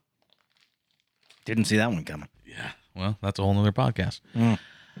it. Didn't see that one coming. Yeah. Well, that's a whole nother podcast. Mm.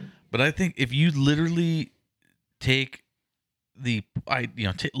 But I think if you literally take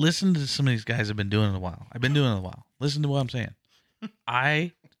listen to some of these guys have been doing it a while. I've been doing it a while. Listen to what I'm saying.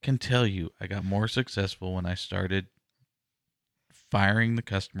 I can tell you I got more successful when I started firing the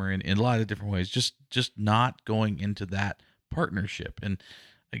customer in a lot of different ways. Just not going into that partnership. And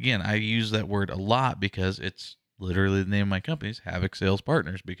again, I use that word a lot because it's literally the name of my company is Havoc Sales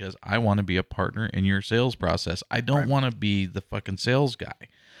Partners, because I want to be a partner in your sales process. I don't want to be the fucking sales guy.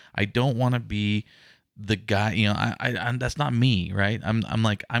 I don't want to be the guy, I'm that's not me, right? I'm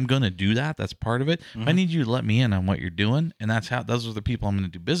like, I'm going to do that. That's part of it. Mm-hmm. I need you to let me in on what you're doing. And those are the people I'm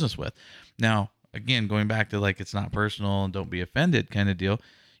going to do business with. Now, again, going back to like, it's not personal and don't be offended kind of deal.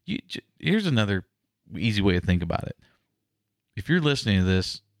 Here's another easy way to think about it. If you're listening to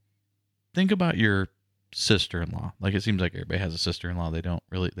this, think about your sister-in-law. Like, it seems like everybody has a sister-in-law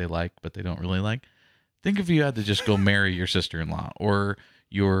they like, but they don't really like. Think if you had to just go marry your sister-in-law or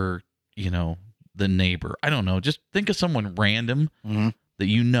your, the neighbor. I don't know. Just think of someone random that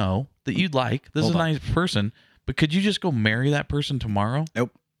that you'd like. This is a nice person, but could you just go marry that person tomorrow?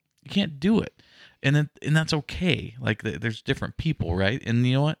 Nope. You can't do it. And that's okay. Like, there's different people, right? And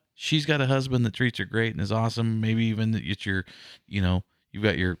you know what? she's got a husband that treats her great and is awesome. Maybe even that it's your, you've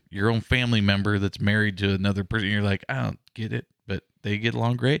got your own family member that's married to another person. You're like, I don't get it, but they get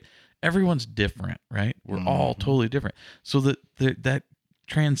along great. Everyone's different, right? We're all totally different. So that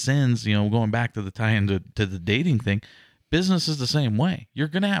transcends, going back to the tie-in to the dating thing. Business is the same way. You're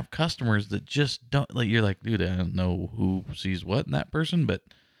going to have customers that just don't, like, you're like, dude, I don't know who sees what in that person, but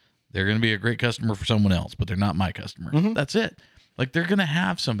they're going to be a great customer for someone else, but they're not my customer. That's it. Like, they're going to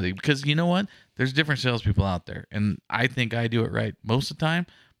have somebody, because you know what? There's different salespeople out there. And I think I do it right most of the time,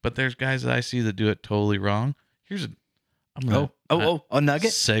 but there's guys that I see that do it totally wrong. I'm going to a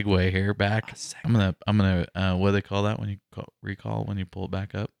nugget segue here back. I'm going to what do they call that when you recall, when you pull it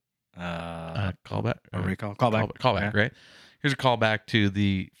back up? Callback or recall callback, right? Here's a callback to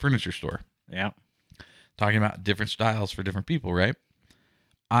the furniture store. Yeah, talking about different styles for different people, right?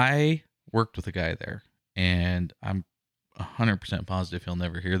 I worked with a guy there, and I'm 100% positive he'll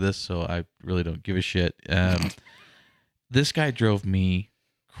never hear this, so I really don't give a shit. This guy drove me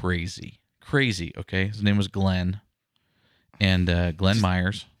crazy. Okay, his name was Glenn, and Glenn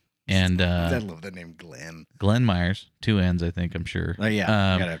Myers. And I love the name Glenn. Glenn Myers, 2 N's, I think, I'm sure. Oh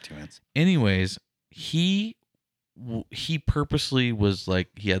yeah, you gotta have 2 N's. Anyways, he purposely was like,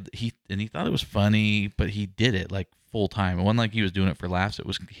 he thought it was funny, but he did it like full time. It wasn't like he was doing it for laughs. It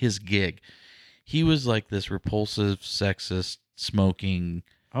was his gig. He was like this repulsive, sexist, smoking,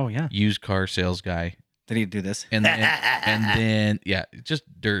 used car sales guy. Did he do this? And then yeah, just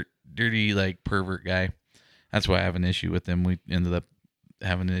dirty like pervert guy. That's why I have an issue with him. We ended up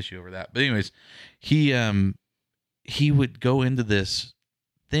having an issue over that. But anyways, he would go into this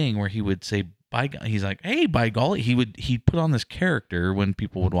thing where he would say, he's like, hey, by golly, he'd put on this character when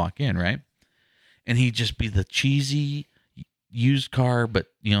people would walk in, right? And he'd just be the cheesy used car,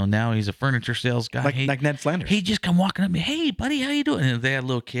 but now he's a furniture sales guy. Like Ned Flanders. He'd just come walking up to me, hey buddy, how you doing? And if they had a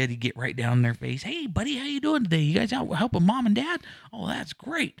little kid, he'd get right down in their face. Hey buddy, how you doing today? You guys out helping mom and dad? Oh, that's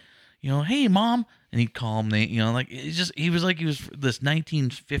great. Hey mom. And he'd call him, like, it's just, he was this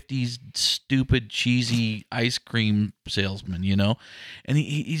 1950s stupid, cheesy ice cream salesman, and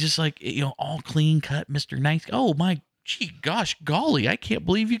he just like, all clean cut, Mr. Nice. Oh my, gosh, golly, I can't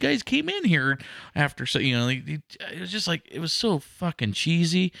believe you guys came in here after, so, it was just like, it was so fucking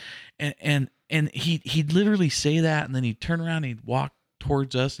cheesy. And he'd literally say that, and then he'd turn around and he'd walk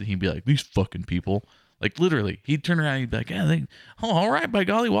towards us, and he'd be like, these fucking people. Like, literally, he'd turn around and he'd be like, all right, by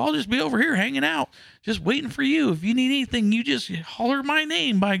golly, well, I'll just be over here hanging out, just waiting for you. If you need anything, you just holler my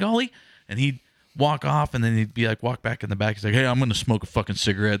name, by golly. And he'd walk off, and then he'd be like, walk back in the back. He's like, hey, I'm going to smoke a fucking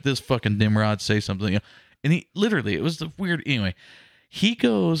cigarette. This fucking Nimrod say something. And he literally, it was the weird, anyway, he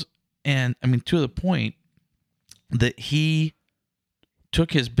goes, and I mean, to the point that he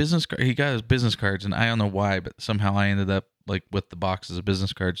took his business card, he got his business cards, and I don't know why, but somehow I ended up like with the boxes of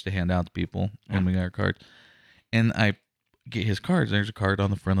business cards to hand out to people when we got our cards. And I get his cards. There's a card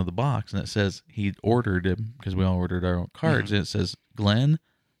on the front of the box, and it says he'd ordered him, because we all ordered our own cards. And it says, Glenn,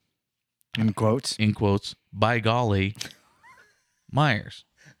 in quotes, by golly, Myers.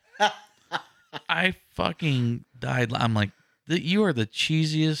 I fucking died. I'm like, you are the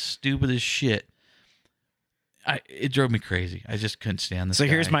cheesiest, stupidest shit. It drove me crazy. I just couldn't stand this. So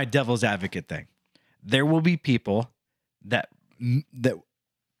guy. Here's my devil's advocate thing. There will be people that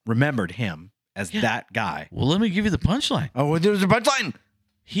remembered him as that guy. Well, let me give you the punchline. Oh, there's a punchline.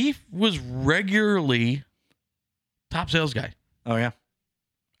 He was regularly top sales guy. Oh yeah.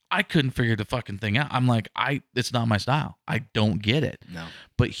 I couldn't figure the fucking thing out. I'm like, it's not my style. I don't get it. No.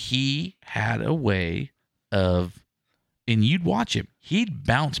 But he had a way of, and you'd watch him, he'd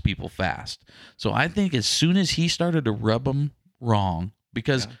bounce people fast. So I think as soon as he started to rub them wrong,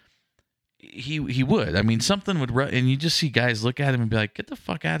 because he would. I mean, something would rub, and you just see guys look at him and be like, get the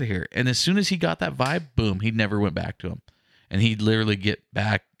fuck out of here. And as soon as he got that vibe, boom, he never went back to him. And he'd literally get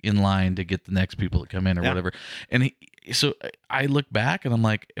back in line to get the next people to come in or whatever. And so I look back and I'm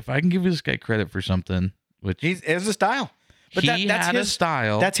like, if I can give this guy credit for something, which it was a style. But he had a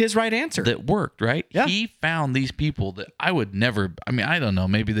style. That's his right answer. That worked, right? Yeah. He found these people that I would never, I mean, I don't know.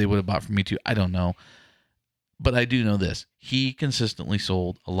 Maybe they would have bought from me too. I don't know. But I do know this. He consistently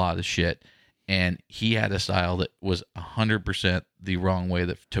sold a lot of shit. And he had a style that was 100% the wrong way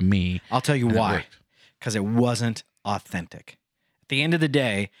that, to me. I'll tell you why. Because it wasn't authentic. At the end of the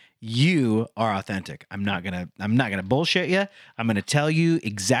day, you are authentic. I'm not gonna bullshit you. I'm gonna tell you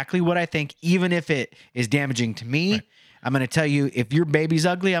exactly what I think, even if it is damaging to me. Right. I'm gonna tell you if your baby's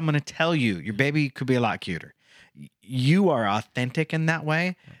ugly. I'm gonna tell you your baby could be a lot cuter. You are authentic in that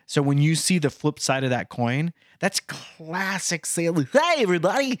way. So when you see the flip side of that coin, that's classic sales. Hey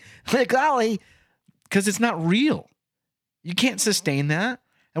everybody, hey golly, because it's not real. You can't sustain that.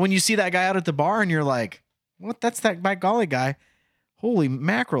 And when you see that guy out at the bar and you're like, what? That's that by golly guy. Holy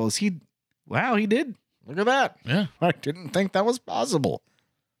mackerel. Wow, he did. Look at that. Yeah. I didn't think that was possible.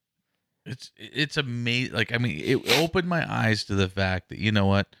 It's amazing. Like, I mean, it opened my eyes to the fact that, you know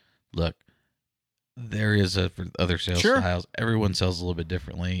what? Look, there is for other sales styles. Everyone sells a little bit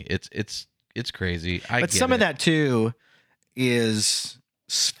differently. It's crazy. But some of that too is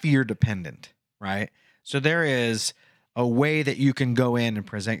sphere dependent, right? So there is a way that you can go in and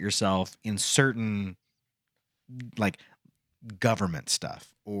present yourself in certain like government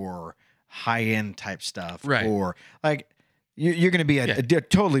stuff or high end type stuff, right? Or like you're going to be a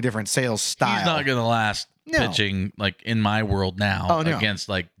totally different sales style. He's not going to last pitching like in my world now against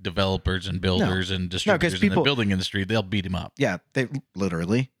like developers and builders and distributors in the building industry. They'll beat him up. Yeah, they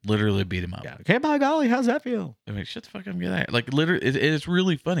literally beat him up. Yeah. Okay, by golly, how's that feel? I mean, shut the fuck up, get out. Like literally, it is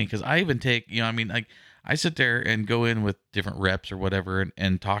really funny because I even take, you know, I mean, like I sit there and go in with different reps or whatever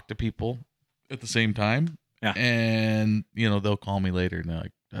and talk to people at the same time. Yeah. And, you know, they'll call me later and they're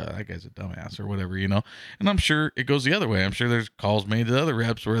like, that guy's a dumbass or whatever, you know? And I'm sure it goes the other way. I'm sure there's calls made to other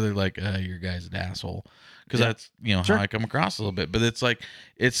reps where they're like, your guy's an asshole. Because that's, you know, how I come across a little bit. But it's like,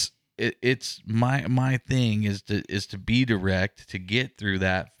 it's my thing is to be direct, to get through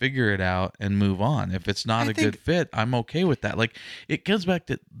that, figure it out and move on. If it's not a good fit, I'm okay with that. Like it comes back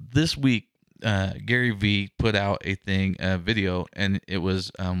to this week. Gary V put out a video, and it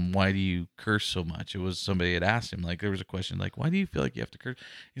was, why do you curse so much? It was somebody had asked him, like, there was a question, like, why do you feel like you have to curse?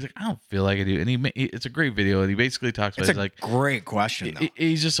 He's like, I don't feel like I do. And it's a great video, and he basically talks about, it's a great question.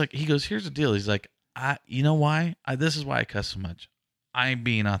 He's just like, he goes, here's the deal. He's like, you know why? This is why I cuss so much. I'm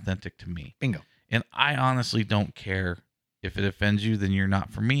being authentic to me. Bingo. And I honestly don't care. If it offends you, then you're not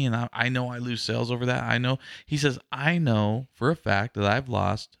for me. And I know I lose sales over that. I know. He says, I know for a fact that I've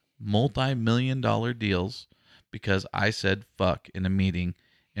lost multi-million-dollar deals because I said fuck in a meeting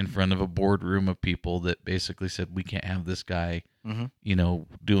in front of a boardroom of people that basically said we can't have this guy, you know,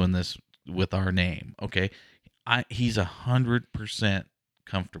 doing this with our name. Okay, he's 100%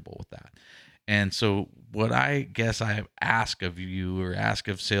 comfortable with that. And so what I guess I ask of you or ask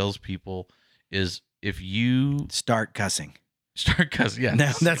of salespeople is if you start cussing, yeah,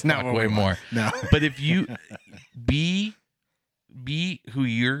 no, that's not what way more. No, but if you be who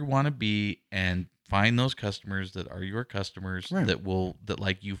you want to be and find those customers that are your customers that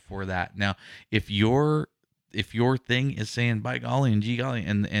like you for that. Now, if your thing is saying by golly and gee golly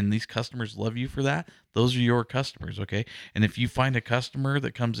and these customers love you for that, those are your customers, okay? And if you find a customer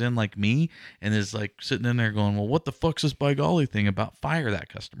that comes in like me and is like sitting in there going, well, what the fuck's this by golly thing about? Fire that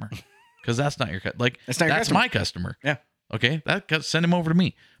customer, because that's not your that's my customer. Yeah. Okay, send him over to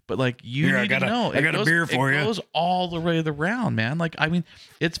me. But like you need to know, I got a beer for you. It goes all the way around, man. Like I mean,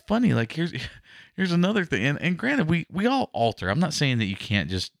 it's funny. Like here's another thing. And granted, we all alter. I'm not saying that you can't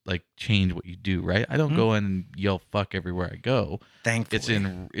just like change what you do, right? I don't go in and yell fuck everywhere I go.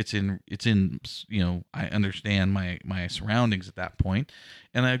 Thankfully, it's in you know, I understand my surroundings at that point.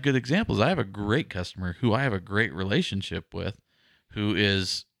 And I have good examples. I have a great customer who I have a great relationship with, who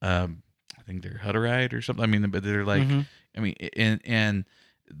is I think they're Hutterite or something. I mean, but they're like, I mean, and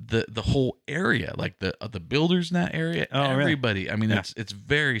the whole area, like the builders in that area, everybody. Really? I mean, it's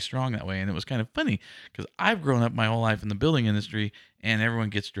very strong that way. And it was kind of funny because I've grown up my whole life in the building industry, and everyone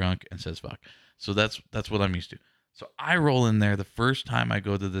gets drunk and says fuck. So that's what I'm used to. So I roll in there the first time I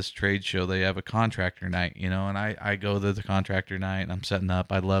go to this trade show. They have a contractor night, you know, and I go to the contractor night and I'm setting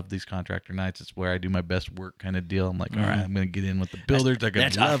up. I love these contractor nights. It's where I do my best work kind of deal. I'm like, all right, I'm going to get in with the builders. They're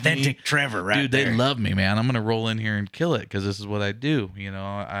going to love me. That's authentic Trevor, right? Dude, they love me, man. I'm going to roll in here and kill it because this is what I do, you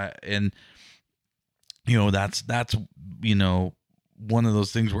know. And you know, that's you know, one of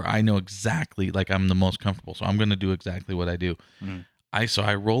those things where I know exactly, like I'm the most comfortable, so I'm going to do exactly what I do.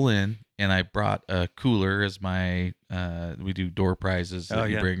 I roll in and I brought a cooler as my we do door prizes that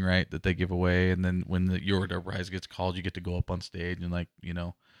you bring, right, that they give away, and then when your door prize gets called, you get to go up on stage and like, you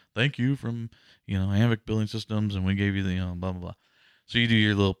know, thank you from, you know, Havoc Building Systems, and we gave you the, you know, blah blah blah. So you do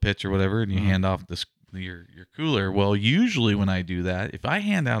your little pitch or whatever, and you hand off your cooler. Well, usually when I do that, if I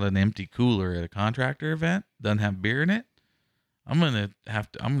hand out an empty cooler at a contractor event, doesn't have beer in it, I'm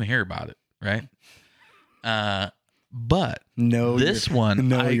gonna hear about it, right? But know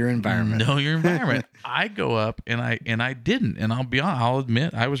your environment. I go up and I didn't, and I'll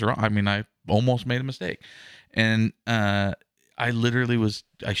admit I was wrong. I mean, I almost made a mistake, and I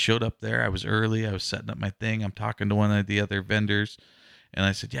showed up there. I was early. I was setting up my thing. I'm talking to one of the other vendors, and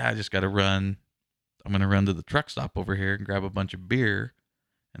I said, yeah, I just got to run. I'm going to run to the truck stop over here and grab a bunch of beer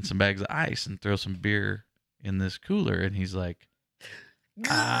and some bags of ice and throw some beer in this cooler. And he's like,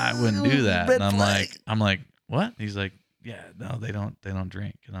 I wouldn't do that. And I'm like, what? He's like, yeah, no, they don't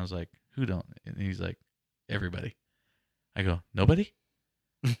drink. And I was like, who don't? And he's like, everybody. I go, nobody?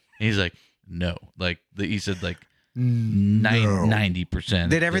 And he's like, no. Like he said, like 90%.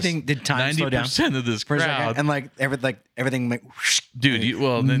 Did everything? Did time slow down 90% of this for a second? crowd? And like everything went. Whoosh. Dude,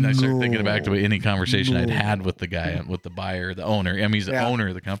 then I started thinking back to any conversation I'd had with the guy, with the buyer, the owner. I mean, he's the owner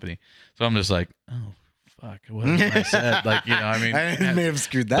of the company. So I'm just like, oh, fuck, what have I said? Like, I mean, I may have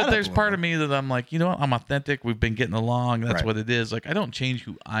screwed that up. But there's part of me that I'm like, I'm authentic. We've been getting along. That's what it is. Like, I don't change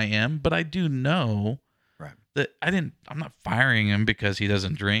who I am, but I do know that I'm not firing him because he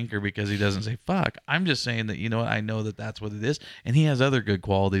doesn't drink or because he doesn't say fuck. I'm just saying that, I know that that's what it is. And he has other good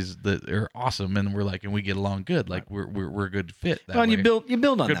qualities that are awesome. And we're like, and we get along good. Like we're a good fit. That way. And you build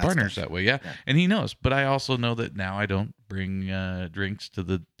on good that partners stuff. that way. Yeah. And he knows, but I also know that now I don't bring drinks to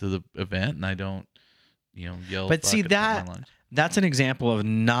the event, and I don't, yell. But see, that's an example of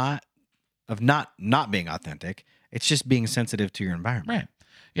not being authentic. It's just being sensitive to your environment. Right.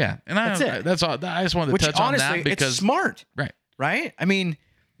 Yeah, and that's all. I just wanted to touch honestly, on that because it's smart, right? I mean,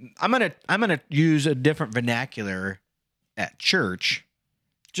 I'm gonna use a different vernacular at church,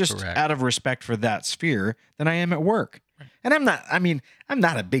 just out of respect for that sphere, than I am at work. Right. And I'm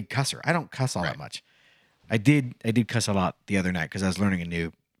not a big cusser. I don't cuss all that much. I did cuss a lot the other night because I was learning a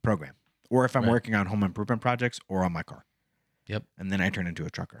new program, or if I'm working on home improvement projects or on my car. Yep. And then I turn into a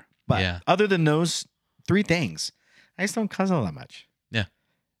trucker. But other than those three things, I just don't cuss all that much. Yeah.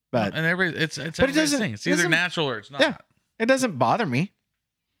 But it's either natural or it's not. Yeah, it doesn't bother me.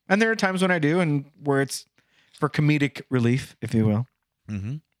 And there are times when I do, and where it's for comedic relief, if you will.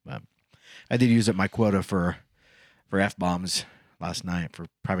 Mm-hmm. But I did use up my quota for F-bombs last night for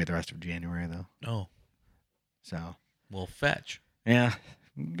probably the rest of January, though. Oh. So. Well, fetch. Yeah.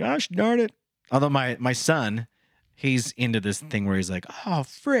 Gosh darn it. Although my son, he's into this thing where he's like, oh,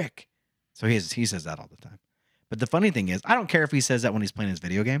 frick. So he says that all the time. But the funny thing is, I don't care if he says that when he's playing his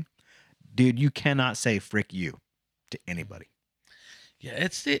video game. Dude, you cannot say frick you to anybody. Yeah,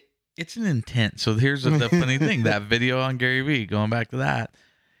 it's an intent. So here's the funny thing. That video on Gary Vee, going back to that,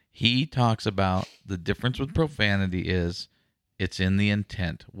 he talks about the difference with profanity is it's in the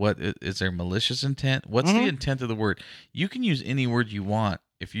intent. What is there malicious intent? What's the intent of the word? You can use any word you want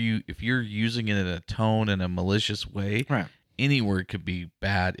if you're using it in a tone in a malicious way. Right. Any word could be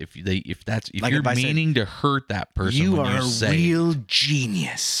bad if you're meaning to hurt that person. You are a real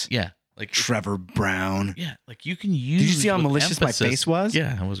genius. Yeah, like Trevor Brown. Yeah, like you can use. Did you see how malicious my face was?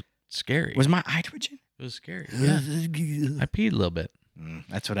 Yeah, it was scary. Was my eye twitching? It was scary. Yeah, I peed a little bit.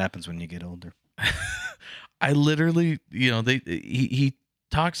 That's what happens when you get older. I literally, he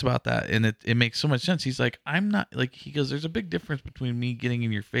talks about that, and it makes so much sense. He's like, I'm not like he goes. There's a big difference between me getting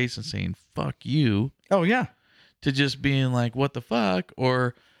in your face and saying "fuck you." Oh yeah. To just being like, what the fuck?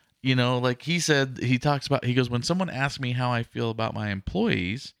 Or, like he said, he goes, when someone asks me how I feel about my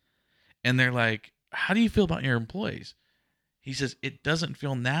employees and they're like, how do you feel about your employees? He says, it doesn't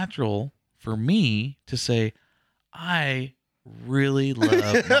feel natural for me to say, I really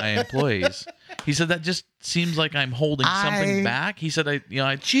love my employees. He said, that just seems like I'm holding something back. He said,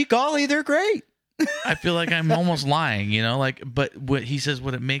 gee golly, they're great. I feel like I'm almost lying, but what he says,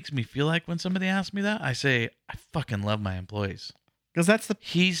 what it makes me feel like when somebody asks me that, I say, I fucking love my employees. Because that's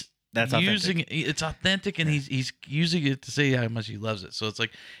using authentic. It's authentic, and he's using it to say how much he loves it. So it's like,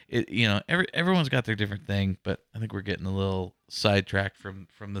 everyone's got their different thing, but I think we're getting a little sidetracked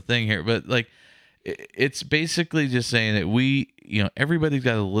from the thing here. But like, it's basically just saying that everybody's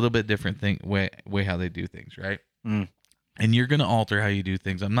got a little bit different way how they do things, right? Mm. And you're going to alter how you do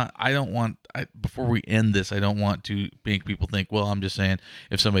things. Before we end this, I don't want to make people think, well, I'm just saying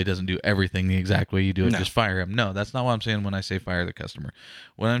if somebody doesn't do everything the exact way you do it, just fire them. No, that's not what I'm saying when I say fire the customer.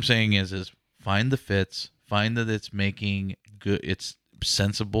 What I'm saying is find the fits, find that it's making good, it's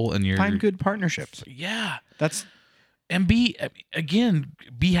sensible, and find good partnerships. Yeah. And be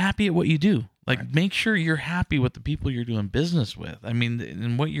happy at what you do. Like, make sure you're happy with the people you're doing business with. I mean,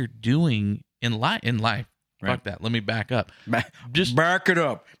 and what you're doing in life. Right. Fuck that. Let me back up. Just back it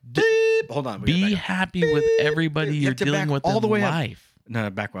up. Beep. Hold on. Be happy with everybody you're dealing with all the way life. Up. No,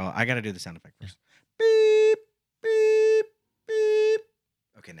 back well. I got to do the sound effect first. Beep, beep, beep.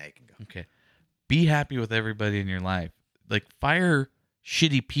 Okay, now you can go. Okay. Be happy with everybody in your life. Like, fire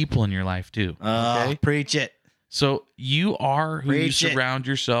shitty people in your life too. Okay? Preach it. So you are who you surround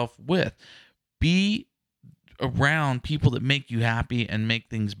yourself with. around people that make you happy and make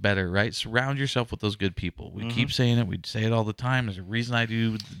things better, right? Surround yourself with those good people. We keep saying it. We say it all the time. There's a reason I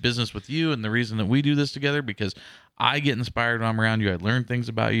do business with you, and the reason that we do this together, because I get inspired when I'm around you. I learn things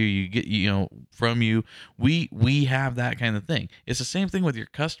about you. You get, from you. We have that kind of thing. It's the same thing with your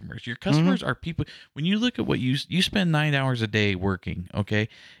customers. Your customers are people. When you look at what you spend 9 hours a day working, okay,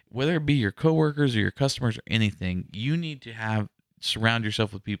 whether it be your coworkers or your customers or anything, you need to surround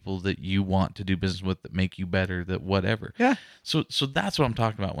yourself with people that you want to do business with, that make you better, that whatever. Yeah. So that's what I'm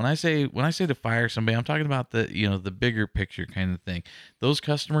talking about. When I say to fire somebody, I'm talking about the bigger picture kind of thing. Those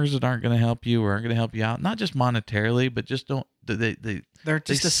customers that aren't going to help you or aren't going to help you out, not just monetarily, but just they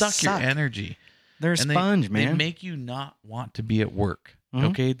suck your energy. They're a sponge, man. They make you not want to be at work.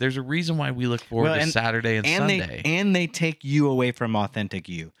 Okay, there's a reason why we look forward to Saturday and Sunday. And they take you away from authentic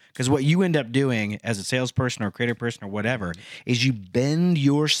you. Because what you end up doing as a salesperson or a creative person or whatever is you bend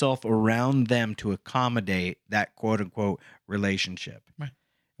yourself around them to accommodate that quote unquote relationship. Right.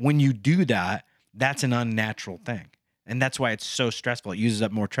 When you do that, that's an unnatural thing. And that's why it's so stressful. It uses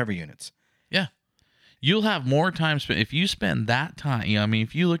up more Trevor units. Yeah. You'll have more time spent if you spend that time.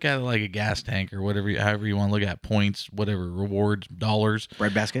 If you look at it like a gas tank or whatever, however you want to look at points, whatever, rewards, dollars,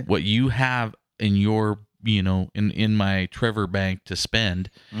 breadbasket, what you have in your, in my Trevor bank to spend,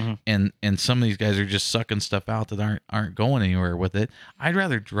 and some of these guys are just sucking stuff out that aren't going anywhere with it. I'd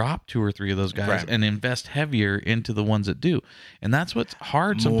rather drop 2 or 3 of those guys and invest heavier into the ones that do. And that's what's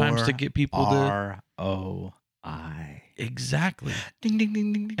hard sometimes to get people to ROI. Exactly. Ding, ding,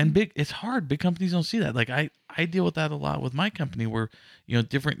 ding, ding, ding. And it's hard. Big companies don't see that. Like I deal with that a lot with my company where,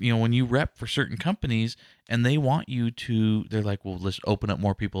 different, when you rep for certain companies and they want you to, they're like, well, let's open up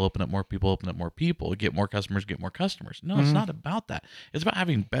more people, get more customers. No, it's not about that. It's about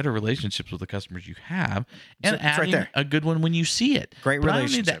having better relationships with the customers you have and adding a good one when you see it. Great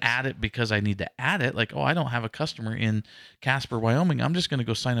relationships. I don't need to add it because I need to add it. Like, I don't have a customer in Casper, Wyoming. I'm just going to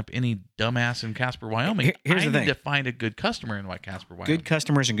go sign up any dumbass in Casper, Wyoming. Here's the thing. I need to find a good customer in Casper, Wyoming. Good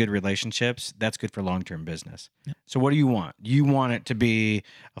customers and good relationships, that's good for long-term business. Yeah. So what do you want? You want it to be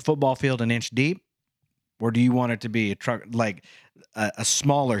a football field an inch deep? Or do you want it to be a truck, like a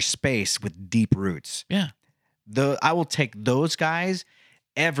smaller space with deep roots? Yeah. I will take those guys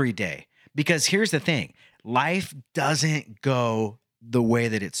every day. Because here's the thing. Life doesn't go the way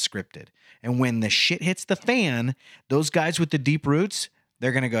that it's scripted. And when the shit hits the fan, those guys with the deep roots,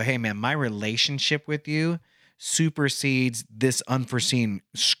 they're going to go, hey, man, my relationship with you supersedes this unforeseen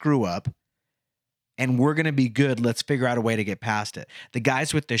screw up. And we're going to be good. Let's figure out a way to get past it. The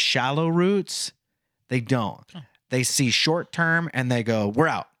guys with the shallow roots, they don't. Oh. They see short term and they go, we're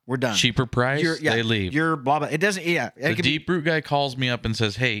out. We're done. Cheaper price, they leave. You're blah, blah. It doesn't, The deep root guy calls me up and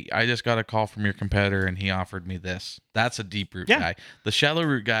says, hey, I just got a call from your competitor and he offered me this. That's a deep root guy. The shallow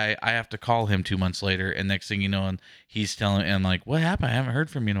root guy, I have to call him 2 months later. And next thing you know, and he's telling, and I'm like, what happened? I haven't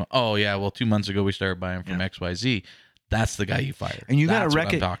heard from you. Oh, yeah. Well, 2 months ago, we started buying from XYZ. That's the guy you fire. And you got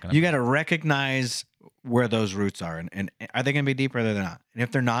to recognize where those roots are. And are they going to be deep or they're not? And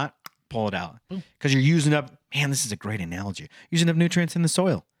if they're not, pull it out. Because you're using up, man, this is a great analogy. Using up nutrients in the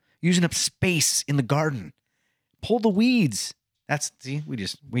soil. Using up space in the garden. Pull the weeds. We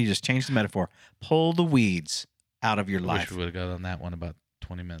just changed the metaphor. Pull the weeds out of your life. Wish we would have got on that one about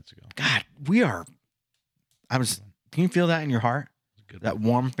 20 minutes ago. God, can you feel that in your heart? That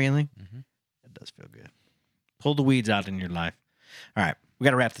warm feeling? Mm-hmm. It does feel good. Pull the weeds out in your life. All right, we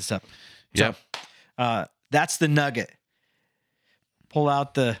got to wrap this up. Yeah. So, that's the nugget. Pull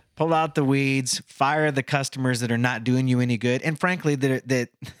out the weeds, fire the customers that are not doing you any good, and frankly,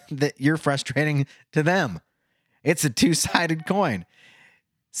 that you're frustrating to them. It's a two-sided coin.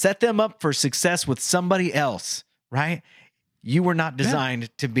 Set them up for success with somebody else, right? You were not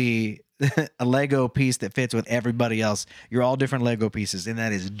designed to be a Lego piece that fits with everybody else. You're all different Lego pieces, and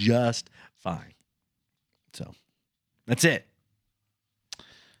that is just fine. So, that's it.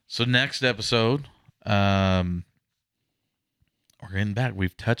 So next episode, we're getting back.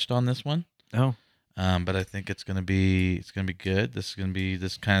 We've touched on this one. Oh. But I think it's gonna be good. This is gonna be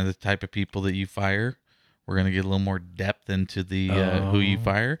this kind of the type of people that you fire. We're gonna get a little more depth into the who you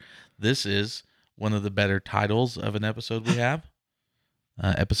fire. This is one of the better titles of an episode we have.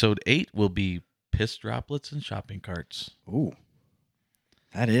 Episode 8 will be piss droplets and shopping carts. Ooh,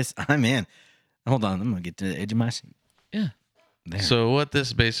 I'm in. Hold on, I'm gonna get to the edge of my seat. Yeah. There. So what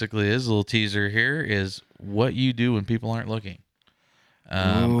this basically is, a little teaser here, is what you do when people aren't looking.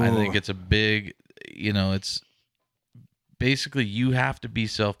 I think it's a big, it's basically you have to be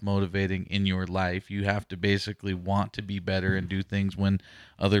self-motivating in your life. You have to basically want to be better and do things when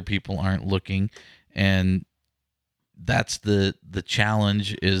other people aren't looking. And that's the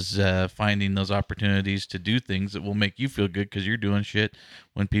challenge is finding those opportunities to do things that will make you feel good because you're doing shit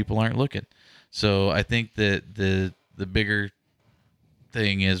when people aren't looking. So I think that the bigger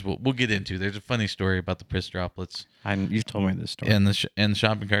thing is we'll get into. There's a funny story about the piss droplets. You've told me this story. And the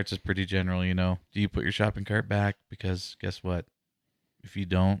shopping carts is pretty general. You know, do you put your shopping cart back? Because guess what? If you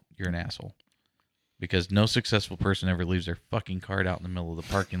don't, you're an asshole. Because no successful person ever leaves their fucking cart out in the middle of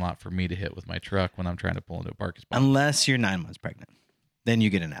the parking lot for me to hit with my truck when I'm trying to pull into a parking spot. Unless you're 9 months pregnant. Then you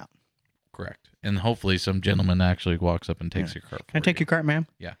get an out. Correct. And hopefully some gentleman actually walks up and takes your cart. Can I take your cart, ma'am?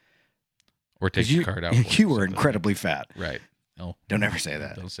 Yeah. Or take your cart out. You were incredibly fat. Right. No. Don't ever say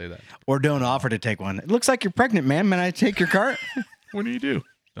that. Don't say that. Or don't offer to take one. It looks like you're pregnant, ma'am. May I take your cart? What do you do?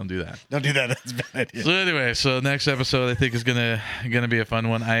 Don't do that. Don't do that. That's a bad idea. So anyway, next episode I think is gonna be a fun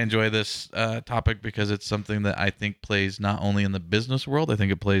one. I enjoy this topic because it's something that I think plays not only in the business world. I think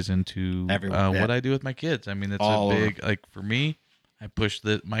it plays into what I do with my kids. I mean, it's a big like for me. I push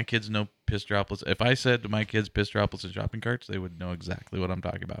that my kids know piss droplets. If I said to my kids piss droplets in shopping carts, they would know exactly what I'm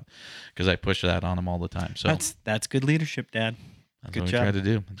talking about because I push that on them all the time. So that's good leadership, Dad. That's what we try to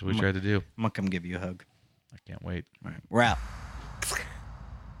do. That's what we try to do. I'm gonna come give you a hug. I can't wait. All right, we're out.